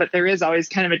song, but there is always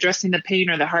kind of addressing the pain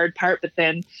or the hard part, but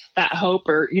then that hope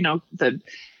or, you know, the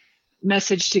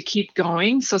message to keep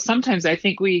going. So sometimes I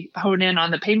think we hone in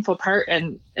on the painful part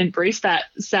and embrace that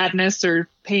sadness or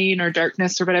pain or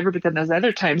darkness or whatever, but then those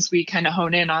other times we kind of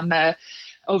hone in on the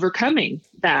overcoming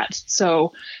that.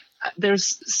 So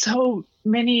there's so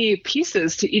many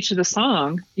pieces to each of the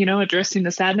song, you know, addressing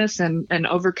the sadness and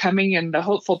overcoming and the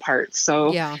hopeful parts.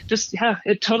 So Yeah.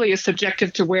 It totally is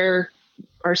subjective to where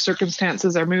our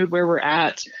circumstances, our mood, where we're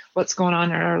at, what's going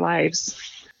on in our lives.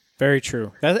 Very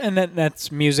true.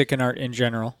 That's music and art in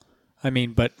general. I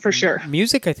mean, but For sure.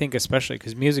 music, I think especially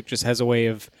because music just has a way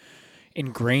of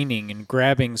ingraining and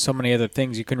grabbing so many other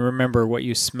things. You can remember what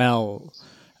you smell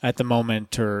at the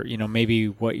moment, or, you know, maybe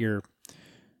what your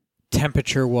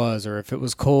temperature was, or if it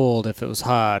was cold, if it was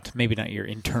hot. Maybe not your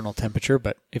internal temperature,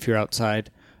 but if you're outside,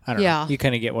 I don't Yeah. know. You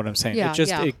kind of get what I'm saying. Yeah,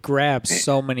 It grabs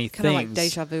so many Kind of things. like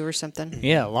deja vu or something.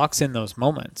 Yeah, locks in those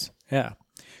moments. Yeah.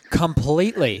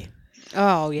 Completely.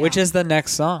 Oh, yeah. Which is the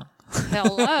next song.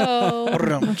 Hello.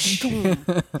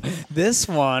 This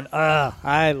one,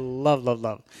 I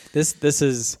love. This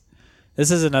is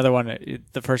another one.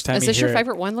 The first time Is you this hear your it-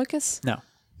 favorite one, Lucas? No.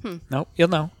 No, you'll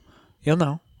know.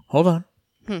 Hold on.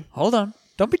 Hold on.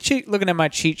 Don't be looking at my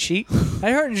cheat sheet.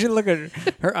 I heard you look at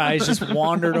her eyes just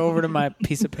wandered over to my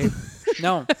piece of paper.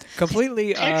 No,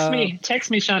 completely. Text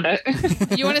me,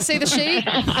 Shonda. You want to see the sheet?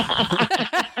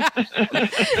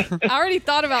 I already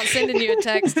thought about sending you a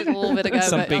text a little bit ago,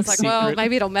 Some but I was big like, well, secret.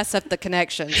 maybe it'll mess up the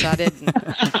connection, so I didn't.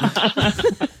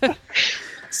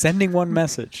 Sending one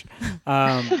message.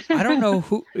 I don't know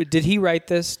who did he write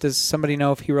this. Does somebody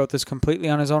know if he wrote this completely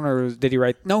on his own, or did he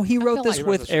write? No, he wrote feel this like-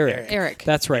 with Eric. Eric.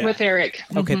 That's right. With Eric.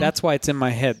 Okay, that's why it's in my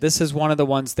head. This is one of the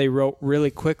ones they wrote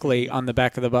really quickly on the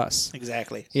back of the bus.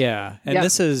 exactly. Yeah, and Yep.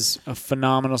 this is a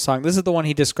phenomenal song. This is the one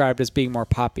he described as being more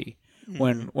poppy.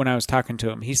 When I was talking to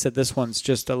him, he said this one's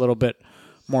just a little bit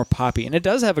more poppy, and it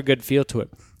does have a good feel to it.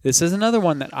 This is another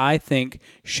one that I think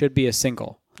should be a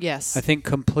single. Yes. I think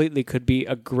completely could be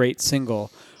a great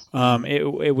single.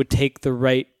 It would take the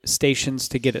right stations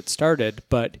to get it started,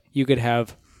 but you could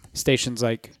have stations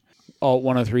like Alt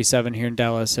 103.7 here in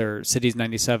Dallas or Cities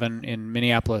 97 in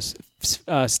Minneapolis.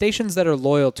 Stations that are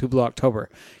loyal to Blue October.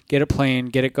 Get it playing,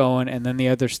 get it going, and then the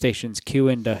other stations cue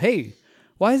into, hey,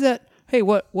 why is that? Hey,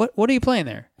 what are you playing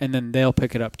there? And then they'll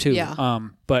pick it up too. Yeah.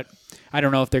 But I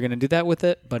don't know if they're going to do that with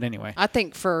it. But anyway, I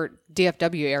think for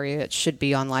DFW area, it should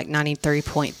be on like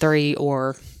 93.3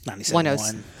 or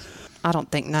 97.1. I don't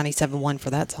think 97.1 for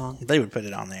that song. They would put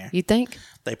it on there. You think?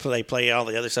 They play all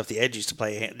the other stuff the Edge used to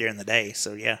play during the day.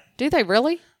 So yeah. Do they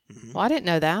really? Well, I didn't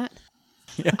know that.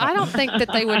 I don't think that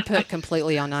they would put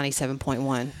completely on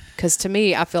 97.1 because to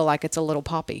me, I feel like it's a little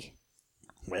poppy.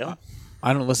 Well,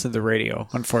 I don't listen to the radio,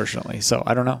 unfortunately, so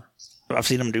I don't know. I've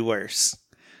seen them do worse.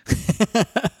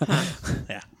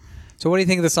 Yeah. So what do you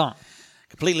think of the song?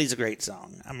 Completely is a great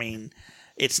song. I mean,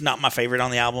 it's not my favorite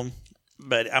on the album,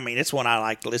 but I mean, it's one I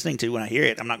like listening to when I hear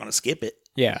it. I'm not going to skip it.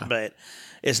 Yeah. But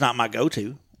it's not my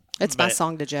go-to. It's my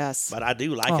song to Jess. But I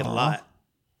do like it a lot.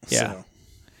 Yeah. So,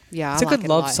 Yeah, It's I a like good it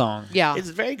love lot. song. Yeah, it's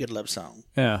a very good love song.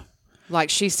 Yeah. like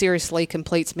she seriously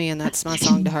completes me, and that's my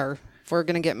song to her. If we're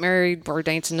gonna get married, we're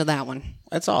dancing to that one.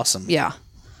 That's awesome. Yeah,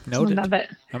 Noted. Love it.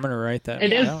 I'm going to write that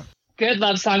It is down. good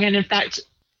love song. And in fact,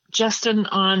 Justin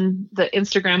on the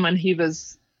Instagram when he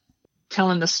was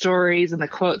telling the stories and the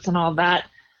quotes and all that,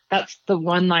 that's the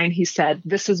one line he said,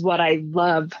 "This is what I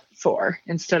love for,"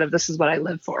 instead of "this is what I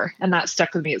live for." And that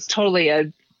stuck with me. It's totally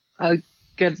a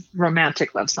good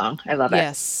romantic love song. I love it.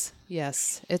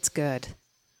 yes, it's good.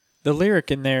 The lyric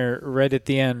in there right at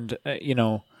the end,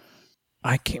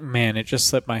 I can't, man, it just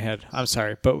slipped my head. I'm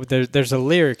sorry. But there's a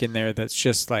lyric in there that's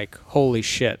just like, holy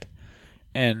shit.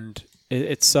 And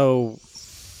it's so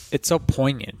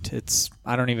poignant.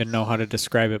 I don't even know how to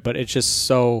describe it, but it's just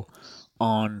so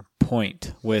on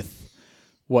point with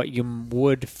what you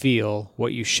would feel,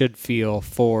 what you should feel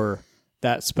for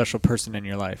that special person in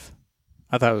your life.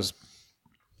 I thought it was,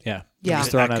 yeah. Yeah. Just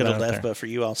I throwing could that have out left, there. but for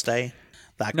you, I'll stay.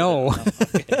 No,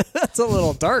 that's a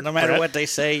little dark. No matter Brett. what they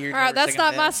say, you're All right, never that's singing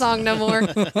not my that. song no more.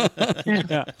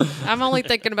 Yeah. I'm only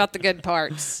thinking about the good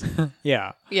parts.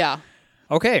 Yeah. Yeah.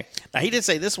 Okay. Now, he did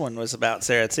say this one was about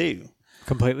Sarah, too.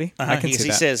 Completely. I can he see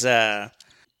that. says,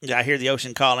 I hear the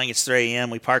ocean calling. It's 3 a.m.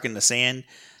 We park in the sand.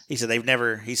 He said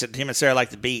him and Sarah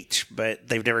like the beach, but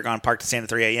they've never gone park to sand at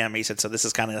 3 a.m. He said, so this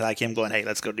is kind of like him going, hey,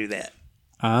 let's go do that.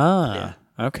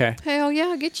 Okay. Hell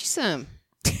yeah, get you some.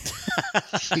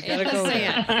 You gotta In the go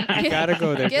there. sand. You gotta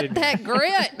go there. Get that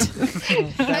grit.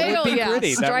 Hell be yeah,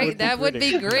 gritty. That would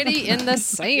be gritty in the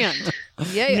sand.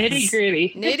 Yes. Nitty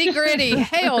gritty. Nitty gritty.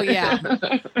 Hell yeah.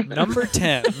 Number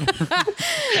 10.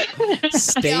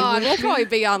 Stay God, with we'll probably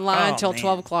be online Oh, till man.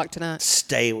 12 o'clock tonight.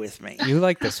 Stay with me. You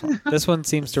like this one. This one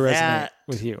seems to resonate That-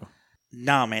 with you.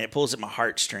 No, man, it pulls at my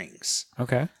heartstrings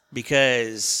Okay.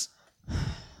 because,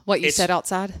 What you It's- said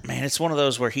outside? man, it's one of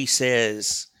those where he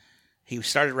says he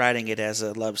started writing it as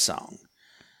a love song,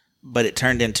 but it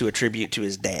turned into a tribute to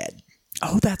his dad.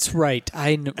 Oh, that's right.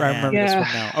 I remember this Yeah.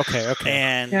 one now. Okay.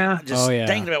 And Yeah. just Oh, yeah.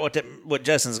 thinking about what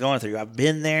Justin's going through. I've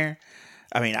been there.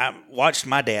 I mean, I watched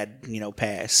my dad,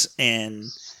 pass, and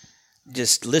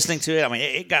just listening to it. I mean,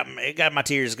 it got my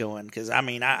tears going because I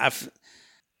mean, I'm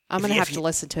going to have to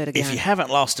listen to it again. if you haven't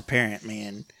lost a parent,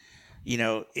 man,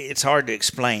 it's hard to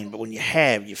explain. But when you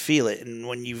have, you feel it. And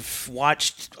when you've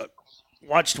watched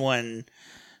one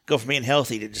go from being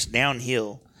healthy to just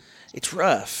downhill, it's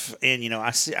rough. And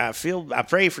I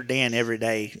pray for Dan every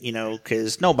day,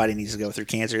 because nobody needs to go through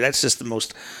cancer. That's just the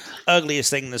most ugliest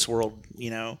thing in this world.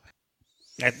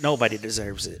 That nobody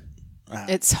deserves it.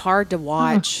 It's hard to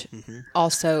watch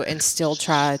also and still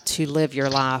try to live your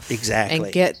life. Exactly.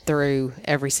 And get through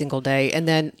every single day. And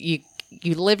then you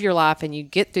live your life and you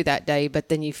get through that day, but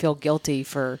then you feel guilty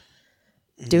for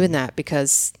doing that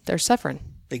because they're suffering.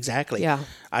 Exactly. Yeah.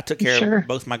 I took care Sure. of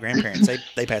both my grandparents.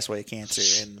 They passed away of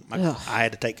cancer, and I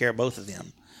had to take care of both of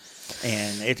them.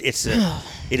 And it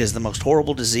is the most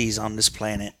horrible disease on this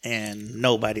planet, and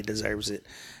nobody deserves it.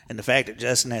 And the fact that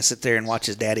Justin has to sit there and watch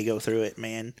his daddy go through it,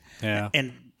 man. Yeah.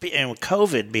 And with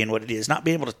COVID being what it is, not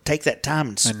being able to take that time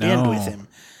and spend know. with him,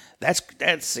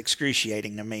 that's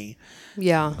excruciating to me.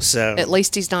 Yeah. So At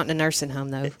least he's not in a nursing home,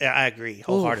 though. I agree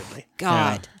wholeheartedly.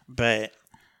 God. But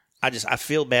I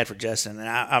feel bad for Justin, and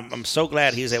I'm so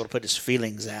glad he was able to put his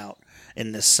feelings out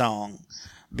in this song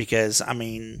because, I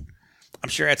mean, I'm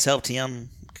sure that's helped him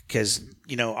because,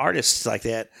 artists like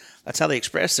that's how they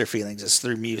express their feelings is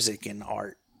through music and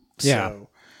art. Yeah. So,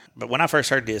 but when I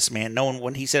first heard this, man, knowing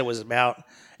when he said it was about,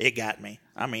 it got me.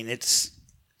 I mean, it's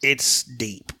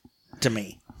deep to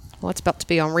me. Well, it's about to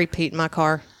be on repeat in my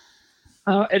car.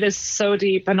 Oh, it is so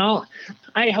deep. And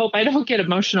I hope I don't get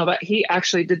emotional, but he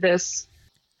actually did this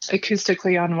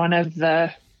acoustically on one of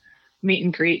the meet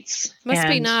and greets. Must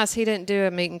be And, nice. He didn't do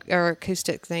a or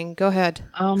acoustic thing. Go ahead.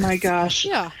 Oh my gosh.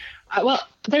 Yeah. Well,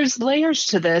 there's layers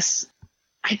to this.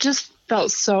 I just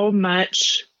felt so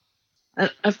much,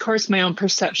 of course, my own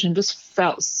perception just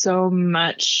felt so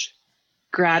much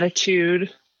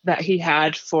gratitude that he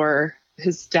had for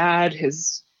his dad,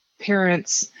 his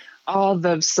parents, all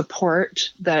the support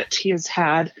that he has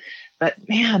had. But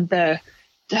man, the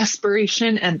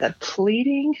desperation and the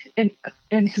pleading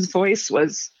in his voice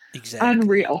was Exactly.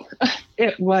 unreal.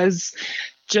 It was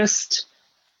just,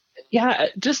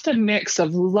 just a mix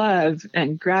of love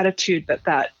and gratitude, but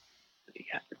the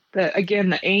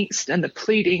angst and the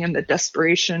pleading and the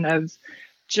desperation of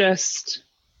just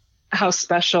how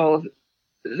special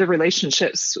the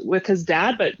relationships with his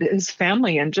dad, but his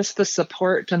family, and just the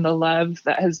support and the love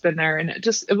that has been there. And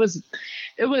it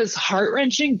was heart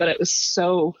wrenching, but it was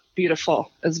so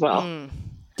beautiful as well.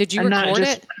 Did you And not record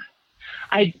just- it?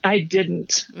 I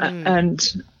didn't.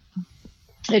 And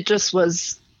it just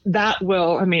was, that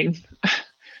will, I mean,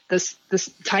 this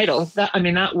title,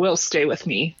 that will stay with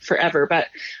me forever. But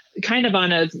kind of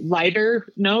on a lighter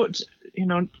note,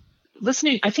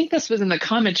 listening, I think this was in the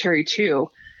commentary too,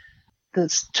 the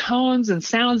tones and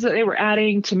sounds that they were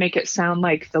adding to make it sound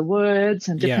like the woods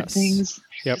and different Yes. things.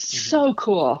 Yep. So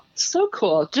cool. So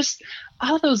cool. Just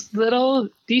all those little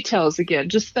details again,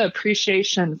 just the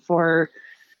appreciation for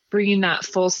bringing that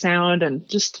full sound and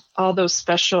just all those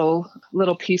special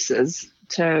little pieces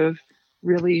to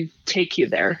really take you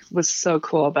there was so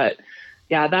cool. But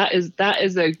yeah, that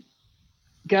is a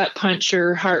gut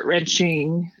puncher, heart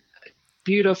wrenching,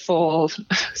 beautiful,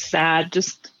 sad,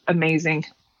 just amazing.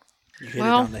 You hit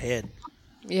Well- it on the head.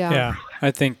 Yeah. Yeah,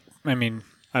 I think. I mean,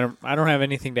 I don't have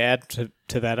anything to add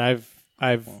to that.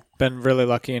 I've been really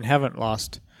lucky and haven't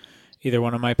lost either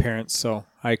one of my parents, so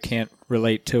I can't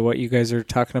relate to what you guys are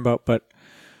talking about. But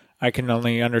I can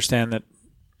only understand that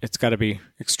it's got to be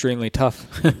extremely tough.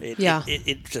 Yeah.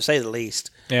 It, to say the least.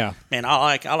 Yeah, Man, all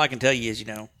I can tell you is,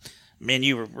 man,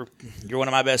 you're one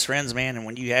of my best friends, man. And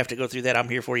when you have to go through that, I'm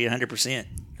here for you 100%.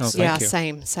 oh, thank Yeah.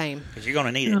 you. Same. Because you're going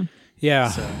to need it.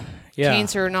 Yeah, yeah.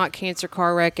 Cancer or not cancer,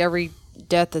 car wreck, every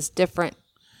death is different.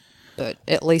 But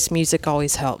at least music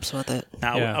always helps with it.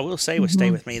 Now, Yeah. I will say with Stay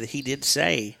With Me that he did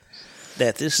say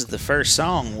that this is the first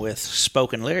song with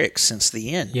spoken lyrics since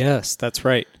the end. Yes, that's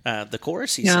right. The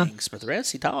chorus he Yeah. sings, but the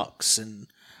rest he talks. And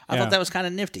I Yeah. thought that was kind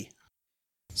of nifty.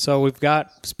 So we've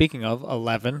got, speaking of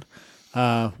 11,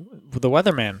 the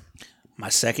Weatherman. My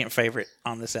second favorite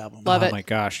on this album. Love Oh it. my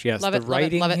gosh, yes, Love the it, love it,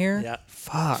 writing love it. here. Yeah.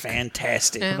 Fuck.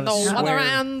 Fantastic. And the gonna swear.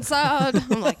 weatherman said,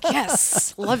 I'm like,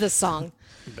 yes, love this song.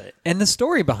 But And the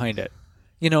story behind it.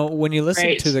 When you listen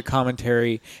Right. to the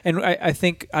commentary, and I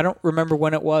think, I don't remember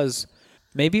when it was,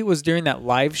 maybe it was during that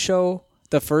live show,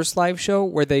 the first live show,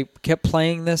 where they kept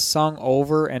playing this song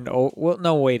over and over. Well,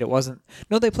 no, wait, it wasn't.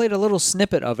 No, they played a little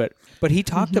snippet of it, but he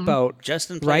talked about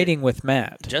Justin played writing with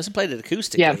Matt. Justin played it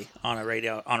acoustically Yeah. on a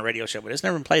radio show, but it's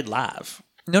never been played live.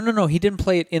 No, he didn't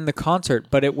play it in the concert,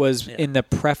 but it was in the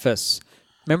preface.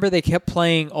 Remember, they kept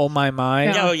playing "Oh My My."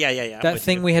 Yeah. Oh, yeah. I'm That with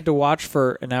thing you. we had to watch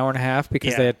for an hour and a half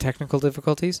because Yeah. they had technical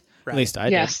difficulties. Right. At least I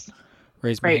Yes. did.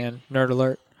 Raise my Right. hand. Nerd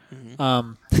alert. I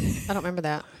don't remember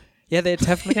that. Yeah, they had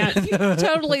technical. Yeah.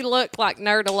 Totally look like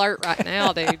Nerd Alert right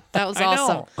now, dude. That was I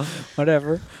awesome. know.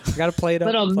 Whatever. I got to play it up.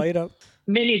 Little- Play it up.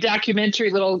 Mini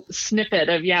documentary little snippet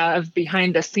of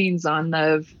behind the scenes on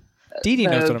the Dee Dee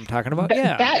knows the- what I'm talking about.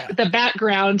 Yeah. the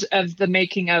background of the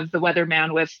making of the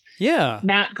Weatherman, with Yeah.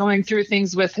 Matt going through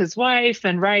things with his wife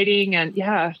and writing and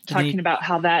talking he- about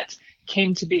how that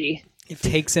came to be. He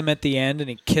takes him at the end and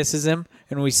he kisses him.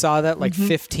 And we saw that like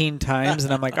 15 times.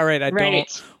 And I'm like, all right, I Right.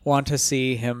 don't want to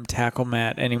see him tackle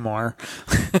Matt anymore.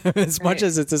 As much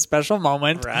as it's a special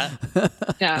moment. Right.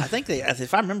 Yeah. I think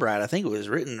if I remember right, I think it was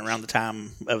written around the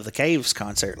time of the Caves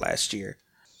concert last year.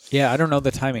 Yeah, I don't know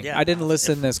the timing. Yeah. I didn't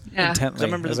listen this Yeah. 'Cause intently. 'Cause I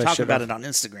remember as them I talking should about have. it on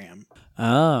Instagram.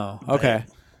 Oh, okay.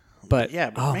 But, Yeah,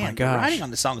 but oh man, my the gosh. writing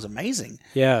on the song is amazing.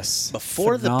 Yes.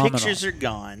 Before Phenomenal. the pictures are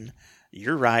gone,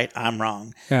 you're right, I'm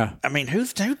wrong. Yeah. I mean, who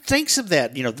thinks of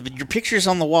that? Your picture's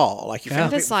on the wall, like your Yeah.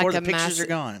 favorite It's like before a the pictures massive- are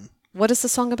gone. What is the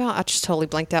song about? I just totally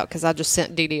blanked out because I just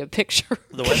sent Dee Dee a picture.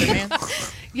 The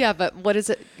Weatherman. Yeah, but what is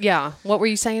it? Yeah. What were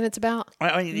you saying it's about?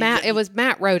 I mean, Matt, it was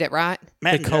Matt wrote it, right?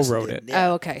 Matt They and Justin co-wrote did, it. yeah.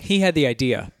 Oh, okay. He had the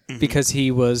idea because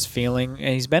he was feeling,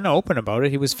 and he's been open about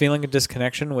it, he was feeling a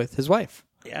disconnection with his wife.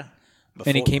 Yeah.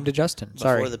 And he Before- came to Justin.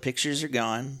 Sorry. Before the pictures are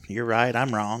gone, you're right,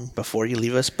 I'm wrong. Before you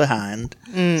leave us behind.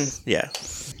 Yeah,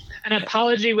 An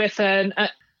apology with a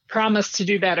promise to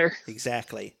do better.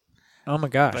 exactly. Oh my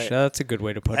gosh, But- that's a good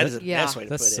way to put That it. is the Yeah. best way to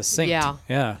That's put it. succinct. Yeah.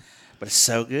 Yeah. But it's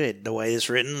so good. The way it's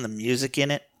written, the music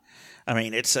in it. I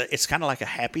mean, it's kind of like a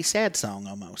happy, sad song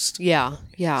almost. Yeah.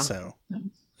 So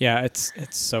Yeah, it's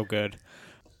so good.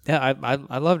 Yeah,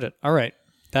 I loved it. All right,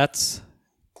 that's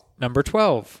number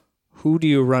 12. Who do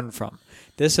you run from?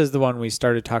 This is the one we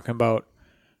started talking about,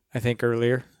 I think,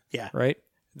 earlier. yeah, Right?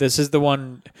 This is the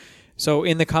one. So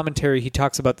in the commentary, he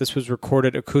talks about this was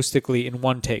recorded acoustically in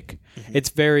one take. It's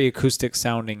very acoustic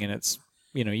sounding, and it's,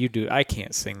 I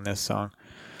can't sing this song.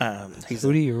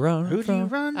 Who do you run Who do from? you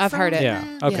run? I've heard it.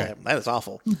 Yeah. Okay. Yeah, that is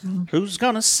awful. Who's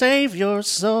gonna save your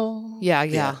soul? Yeah.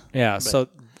 Yeah. So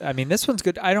I mean, this one's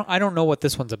good. I don't know what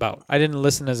this one's about. I didn't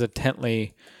listen as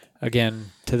intently again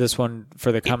to this one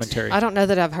for the commentary I don't know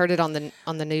that I've heard it on the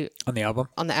on the album.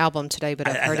 album today, but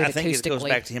I've heard I it think it goes acoustically.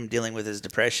 back to him dealing with his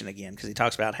depression again, because he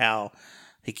talks about how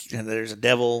there's a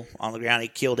devil on the ground. He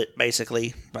killed it,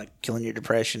 basically, by killing your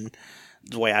depression.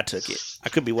 The way I took it, I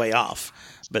could be way off,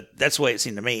 but that's the way it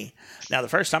seemed to me. Now, the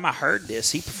first time I heard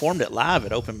this, he performed it live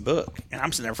at Open Book, and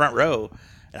I'm sitting in the front row,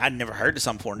 and I'd never heard the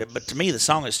song before. But to me, the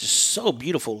song is just so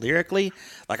beautiful lyrically.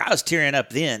 Like, I was tearing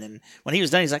up then, and when he was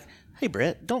done, he's like, "Hey,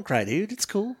 Brett, don't cry, dude. It's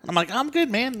cool." I'm like, "I'm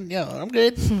good, man. Yeah, I'm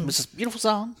good. It's a beautiful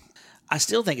song." I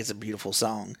still think it's a beautiful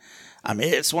song. I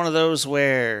mean, it's one of those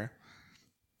where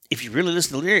if you really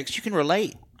listen to the lyrics, you can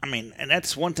relate. I mean, and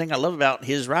that's one thing I love about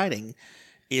his writing,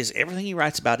 is everything he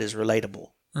writes about is relatable.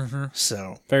 Mm-hmm.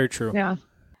 So Very true. Yeah.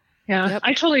 Yep.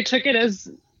 I totally took it as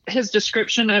his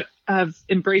description of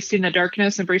embracing the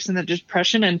darkness, embracing the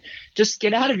depression, and just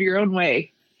get out of your own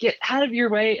way. Get out of your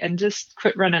way and just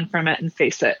quit running from it and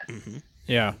face it.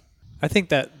 Yeah. I think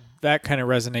that kind of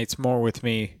resonates more with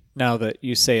me now that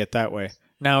you say it that way.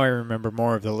 Now I remember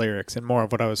more of the lyrics and more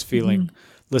of what I was feeling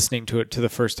listening to it to the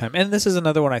first time. And this is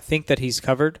another one I think that he's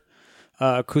covered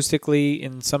acoustically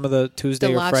in some of the Tuesday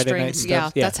The or live Friday night streams.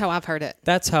 stuff. Yeah, that's how I've heard it.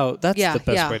 That's the best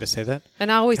Yeah. way to say that.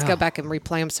 And I always go back and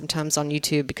replay them sometimes on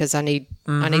YouTube because I need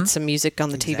some music on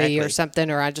the TV or Exactly.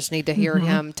 something, or I just need to hear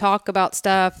him talk about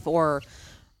stuff or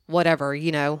whatever,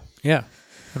 Yeah.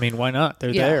 I mean, why not? They're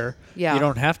Yeah. there. Yeah. You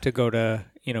don't have to go to,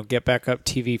 Get Back Up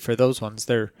TV for those ones.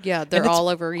 They're Yeah, and they're it's all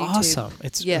over YouTube. Awesome.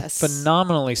 It's Yes.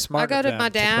 phenomenally smart. I go of to them my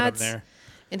put 'em dad's, there.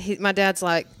 and my dad's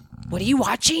like, "What are you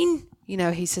watching?"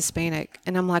 He's Hispanic,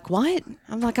 and I'm like, "What?"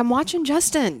 I'm like, "I'm watching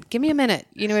Justin. Give me a minute."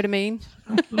 You know what I mean?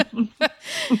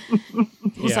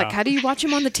 He's like, "How do you watch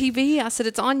him on the TV?" I said,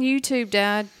 "It's on YouTube,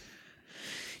 Dad.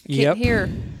 Yep. Can't hear."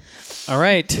 All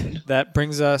right. That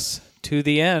brings us to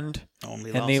the end.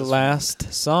 only And the lost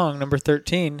last song, number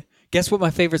 13. Guess what my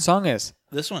favorite song is?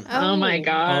 this one. Oh my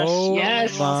gosh. Oh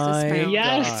Yes. my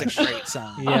Yes. It's a great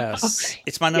song. Yes.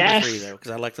 It's my number Yes. 3 though,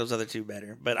 because I like those other two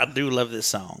better. But I do love this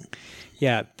song.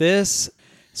 Yeah,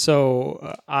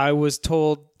 I was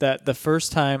told that the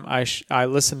first time I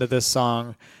listened to this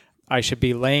song, I should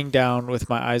be laying down with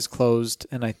my eyes closed,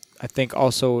 and I think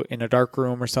also in a dark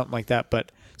room or something like that.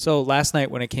 But so last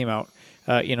night when it came out,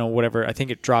 whatever, I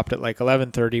think it dropped at like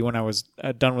 11:30 when I was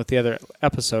done with the other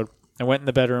episode. I went in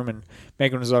the bedroom and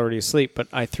Megan was already asleep, but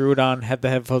I threw it on, had the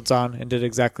headphones on, and did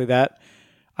exactly that.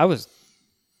 What were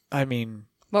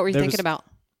you There thinking was- about?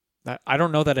 I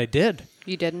don't know that I did.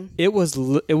 You didn't? It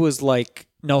was like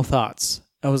no thoughts.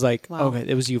 I was like, Wow. okay,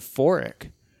 it was euphoric.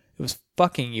 It was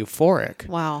fucking euphoric.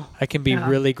 Wow. I can be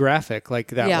really graphic like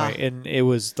that Yeah. way. And it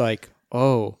was like,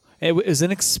 it was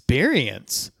an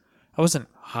experience. I wasn't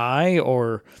high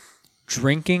or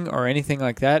drinking or anything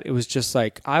like that. It was just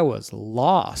like I was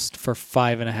lost for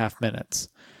 5.5 minutes.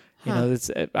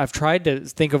 I've tried to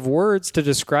think of words to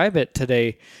describe it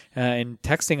today in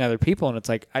texting other people, and it's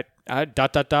like, I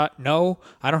no,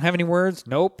 I don't have any words.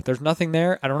 Nope, there's nothing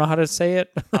there. I don't know how to say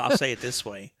it. I'll say it this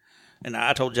way. And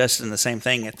I told Justin the same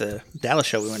thing at the Dallas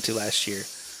show we went to last year.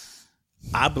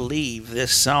 I believe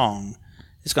this song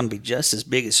is going to be just as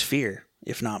big as Fear,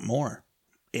 if not more.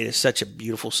 It is such a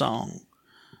beautiful song.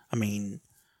 I mean,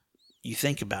 you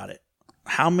think about it.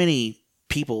 How many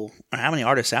people, or how many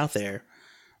artists out there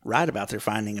write about their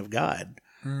finding of God,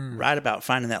 write about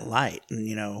finding that light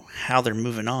and, how they're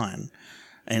moving on.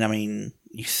 And I mean,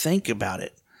 you think about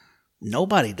it.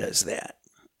 Nobody does that.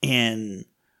 And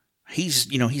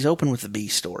he's open with the B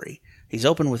story. He's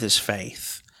open with his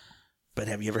faith. But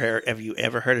have you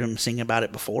ever heard him sing about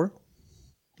it before?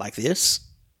 Like this?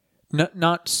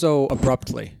 Not so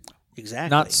abruptly, Exactly.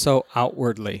 not so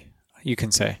outwardly, you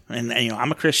can say. And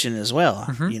I'm a Christian as well.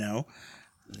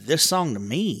 This song to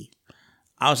me,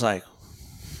 I was like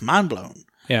mind blown,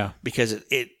 Yeah. because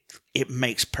it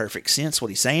makes perfect sense what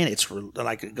he's saying. It's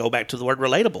like, go back to the word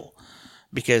relatable,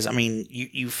 because I mean,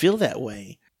 you feel that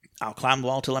way. I'll climb the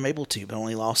wall till I'm able to, but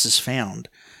only lost is found.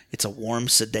 It's a warm,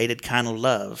 sedated kind of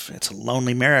love. It's a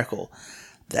lonely miracle.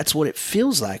 That's what it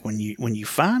feels like when you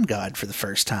find God for the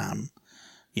first time.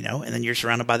 and then you're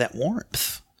surrounded by that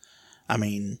warmth. I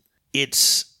mean,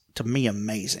 it's, to me,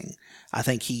 amazing. I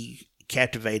think he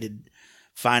captivated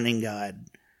Finding God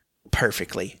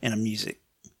perfectly in a music.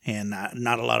 And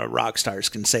not a lot of rock stars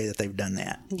can say that they've done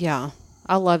that. Yeah.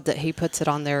 I love that he puts it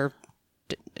on there.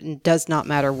 Does not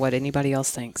matter what anybody else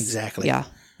thinks. Exactly. Yeah.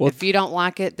 Well, if you don't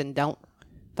like it, then don't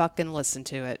fucking listen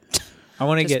to it. I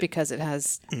want to Just get because it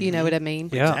has, you know what I mean?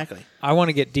 yeah. Exactly. I want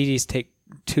to get Dee Dee's take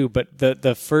too, but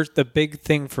the big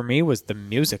thing for me was the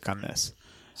music on this.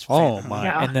 Oh my!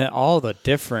 Yeah. And then all the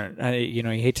different, you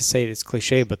hate to say it's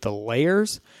cliche, but the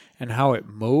layers and how it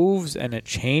moves and it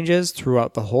changes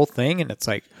throughout the whole thing, and it's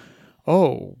like,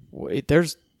 oh,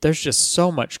 there's just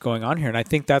so much going on here, and I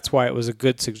think that's why it was a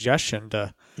good suggestion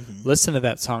to listen to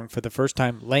that song for the first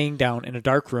time, laying down in a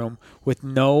dark room with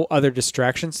no other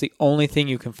distractions. The only thing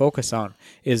you can focus on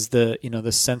is the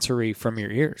sensory from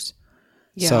your ears.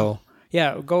 Yeah. So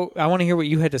yeah, go. I want to hear what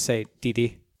you had to say, Dee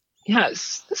Dee. Yeah,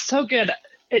 it's so good.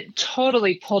 It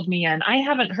totally pulled me in. I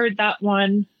haven't heard that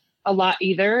one a lot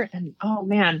either. And oh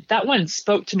man, that one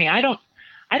spoke to me. I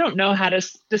don't know how to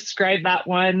describe that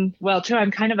one well too. I'm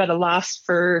kind of at a loss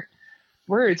for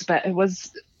words, but it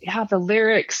was, the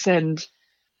lyrics and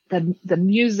the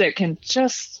music and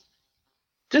just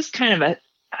kind of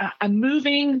a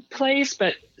moving place,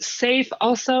 but safe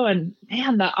also. And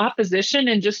man, the opposition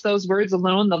and just those words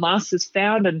alone, the lost is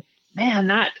found. And man,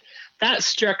 that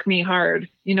struck me hard.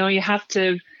 You have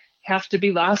to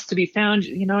be lost to be found.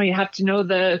 You have to know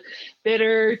the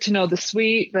bitter, to know the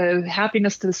sweet, the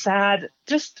happiness to the sad.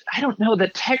 Just, I don't know, the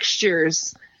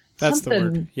textures. That's the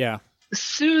something word. Yeah.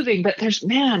 Soothing, but there's,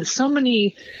 so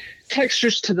many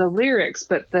textures to the lyrics,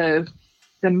 but the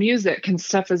music and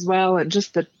stuff as well. And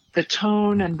just the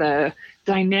tone and the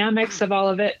dynamics of all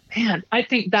of it. Man, I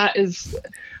think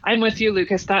I'm with you,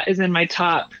 Lucas. That is in my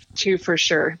top 2 for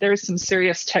sure. There's some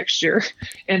serious texture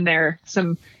in there.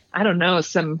 Some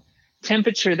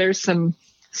temperature. There's some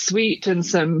sweet and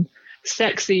some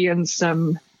sexy and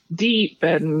some deep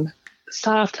and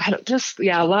soft.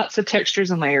 Lots of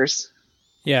textures and layers.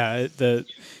 Yeah, the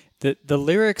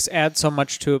lyrics add so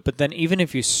much to it, but then even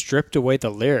if you stripped away the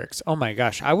lyrics, oh my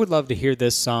gosh, I would love to hear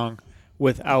this song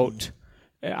without.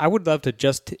 I would love to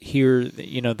just hear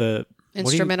the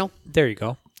Instrumental. There you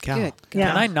go. God, Good.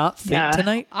 Can I not think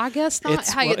tonight? I guess not.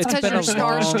 It's It's been because you're a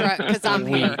long starstruck because I'm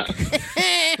here.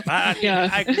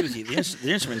 I agree with you.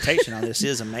 The instrumentation on this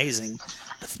is amazing.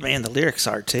 Man, the lyrics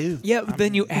are too. Yeah, but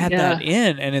then you add that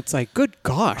in, and it's like, good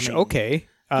gosh, okay.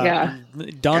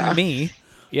 Done me.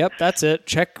 Yep, that's it.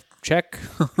 Check.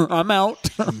 I'm out.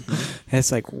 And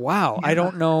it's like, wow, I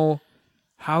don't know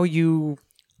how do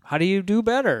you do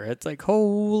better? It's like,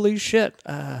 holy shit.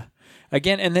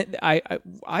 Again, and then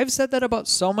I've said that about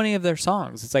so many of their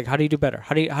songs. It's like, how do you do better?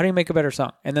 How do you make a better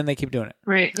song? And then they keep doing it.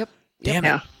 Right. Yep. Damn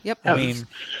Yeah. it. Yep. I mean,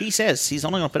 He says he's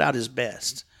only going to put out his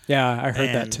best. yeah, I heard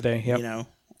that And, today. Yep.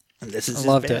 And this is I his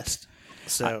loved it. best.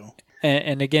 So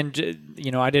And again,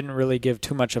 I didn't really give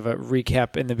too much of a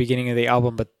recap in the beginning of the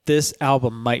album, but this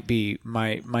album might be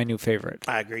my new favorite.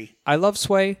 I agree. I love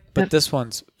Sway, but this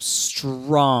one's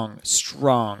strong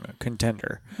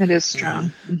contender. It is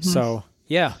strong. So,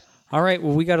 yeah. All right,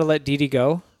 well, we got to let Dee Dee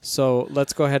go. So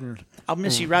let's go ahead and I'll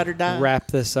miss you, ride or die.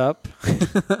 wrap this up.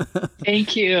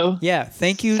 Thank you. Yeah,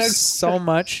 thank you so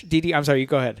much. Dee Dee, I'm sorry, you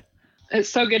go ahead. It's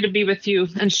so good to be with you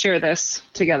and share this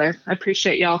together. I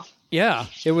appreciate y'all. Yeah,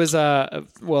 it was,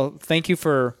 well, thank you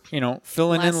for,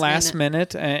 filling in Last last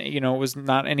minute. It was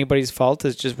not anybody's fault.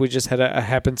 It's just, we just had a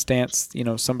happenstance,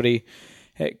 somebody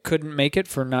couldn't make it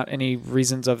for not any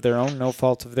reasons of their own, no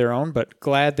fault of their own, but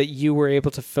glad that you were able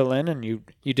to fill in and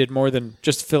you did more than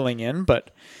just filling in.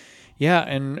 But yeah,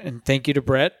 and thank you to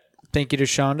Brett. Thank you to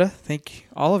Shonda. Thank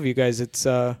all of you guys. It's,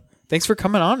 thanks for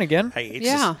coming on again. Hey, it's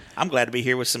Yeah. I'm glad to be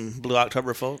here with some Blue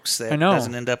October folks that I know.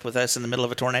 doesn't end up with us in the middle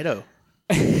of a tornado.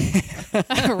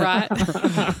 Right.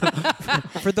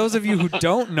 For those of you who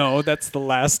don't know, that's the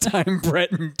last time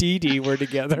Brett and Dee Dee were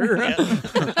together.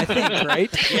 I think,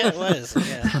 right? Yeah, it was.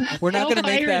 Yeah. We're not going to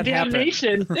make Hellfire that and happen.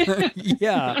 damnation.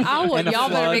 Yeah. I would. And a Y'all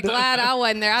better be flood. glad I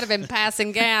wasn't there. I'd have been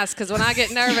passing gas because when I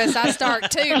get nervous, I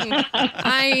start tooting.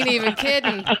 I ain't even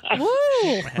kidding.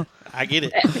 Woo! I get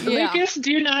it. Yeah. Lucas,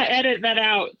 do not edit that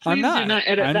out. Please I'm not. do not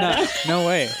edit I'm that not. out. No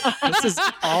way. This is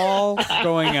all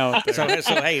going out there.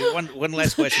 So hey, one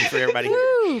last question for everybody here.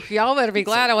 Woo! Y'all better be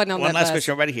glad I wasn't on One that last bus.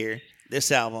 question for everybody here.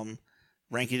 This album,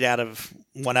 rank it out of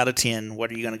 1 out of 10. What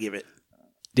are you going to give it?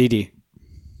 Dee Dee.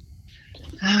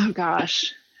 Oh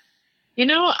gosh.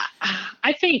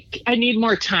 I think I need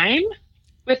more time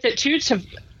with it too.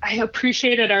 I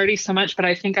appreciate it already so much, but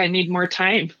I think I need more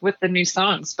time with the new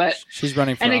songs. But She's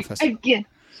running for and office.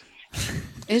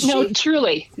 Is No, she?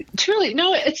 truly.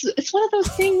 No, it's one of those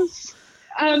things.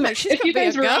 She's If gonna you be a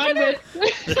guys were on governor?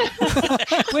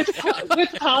 with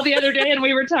Paul the other day, and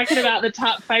we were talking about the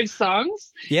top 5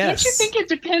 songs. Yes. Don't you think it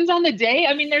depends on the day?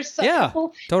 I mean, there's some Yeah,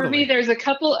 couple. totally. For me, there's a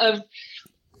couple of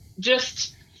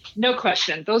just no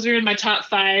question. Those are in my top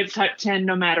 5, top 10,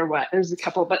 no matter what. There's a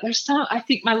couple, but there's some. I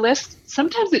think my list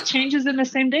sometimes it changes in the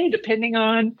same day depending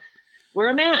on where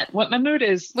I'm at, what my mood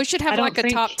is. We should I have don't like a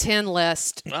think- top 10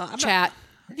 list Well, I'm not- chat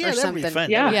Yeah, or that'd something. be fun.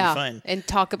 Yeah. That would Yeah, be fun. and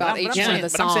talk about each one of the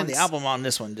But I'm saying songs. the album on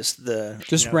this one, just the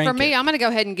Just you know, rank For me, it. I'm going to go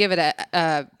ahead and give it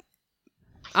a.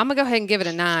 I'm gonna go ahead and give it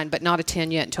a 9, but not a 10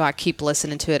 yet until I keep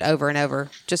listening to it over and over.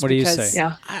 Just What do you because. say?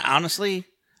 Yeah. honestly,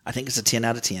 I think it's a 10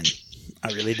 out of 10.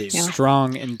 I really do.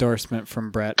 Strong endorsement from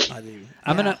Brett. I do.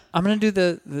 I'm gonna do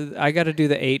the I got to do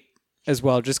the 8 as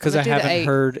well, just because I'm I gonna do the haven't 8.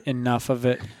 heard enough of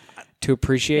it to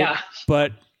appreciate. Yeah.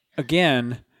 But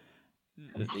again,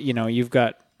 you've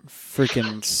got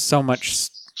freaking so much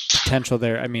potential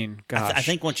there. I mean, gosh, I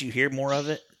think once you hear more of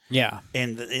it yeah,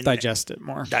 and digest it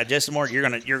more. digest it more, you're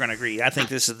gonna agree. I think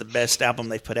this is the best album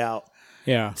they've put out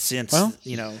Yeah, since Well,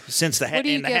 since the What do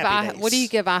you in the give? Happy Days. What do you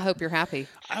give? I hope you're happy.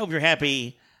 I hope you're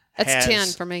happy. That's 10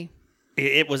 for me.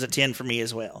 It was a 10 for me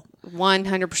as well.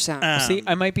 100%. see,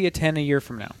 I might be a 10 a year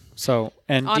from now. So,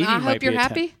 and on Dee Dee I might hope be you're a 10.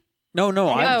 happy. No,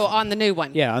 Oh, on the new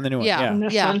one. yeah, on the new one. Yeah. Yeah,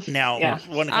 This Yeah. one? Now, Yeah.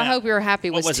 one I hope you're happy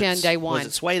what was 10 it? day one. Was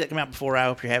it Sway that came out before I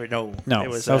Hope You're Happy? No, No, it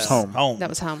was, that was Home. Home. That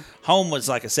was Home. Home was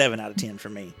like a 7 out of 10 for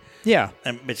me. yeah.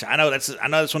 Which I know that's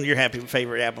one of your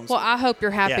favorite albums. Well, I hope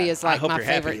you're happy Yeah, is I like Hope my You're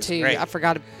Happy favorite is too. great. I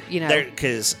forgot to,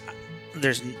 Because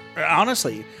there's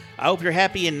honestly, I Hope You're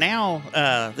Happy, and now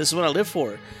This Is What I Live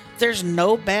For. There's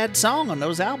no bad song on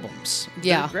those albums.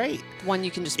 Yeah. They're great. one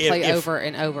you can just If- play if- over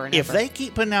and over and If over. they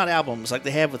keep putting out albums like they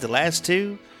have with the last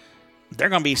 2, they're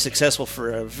going to be successful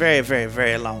for a very, very,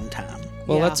 very long time.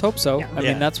 Well, Yeah. let's hope so. I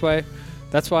Yeah. mean, that's why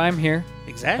I'm here.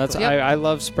 Exactly. That's I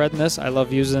love spreading this. I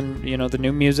love using the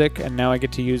new music, and now I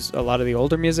get to use a lot of the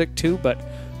older music too. But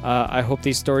I hope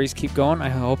these stories keep going. I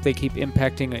hope they keep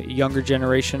impacting a younger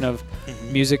generation of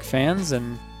music fans.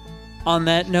 And on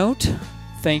that note,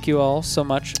 thank you all so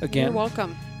much again. You're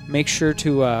welcome. Make sure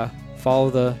to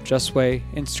follow the Just Way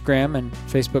Instagram and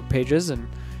Facebook pages, and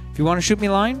if you want to shoot me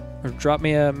a line or drop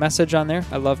me a message on there,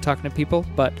 I love talking to people.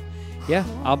 But yeah,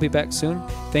 I'll be back soon.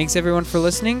 Thanks everyone for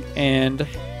listening, and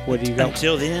what do you got?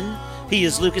 Until then, he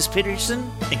is Lucas Peterson,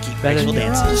 and keep Better Maxwell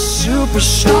than- dancing.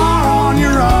 Superstar on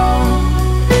your own.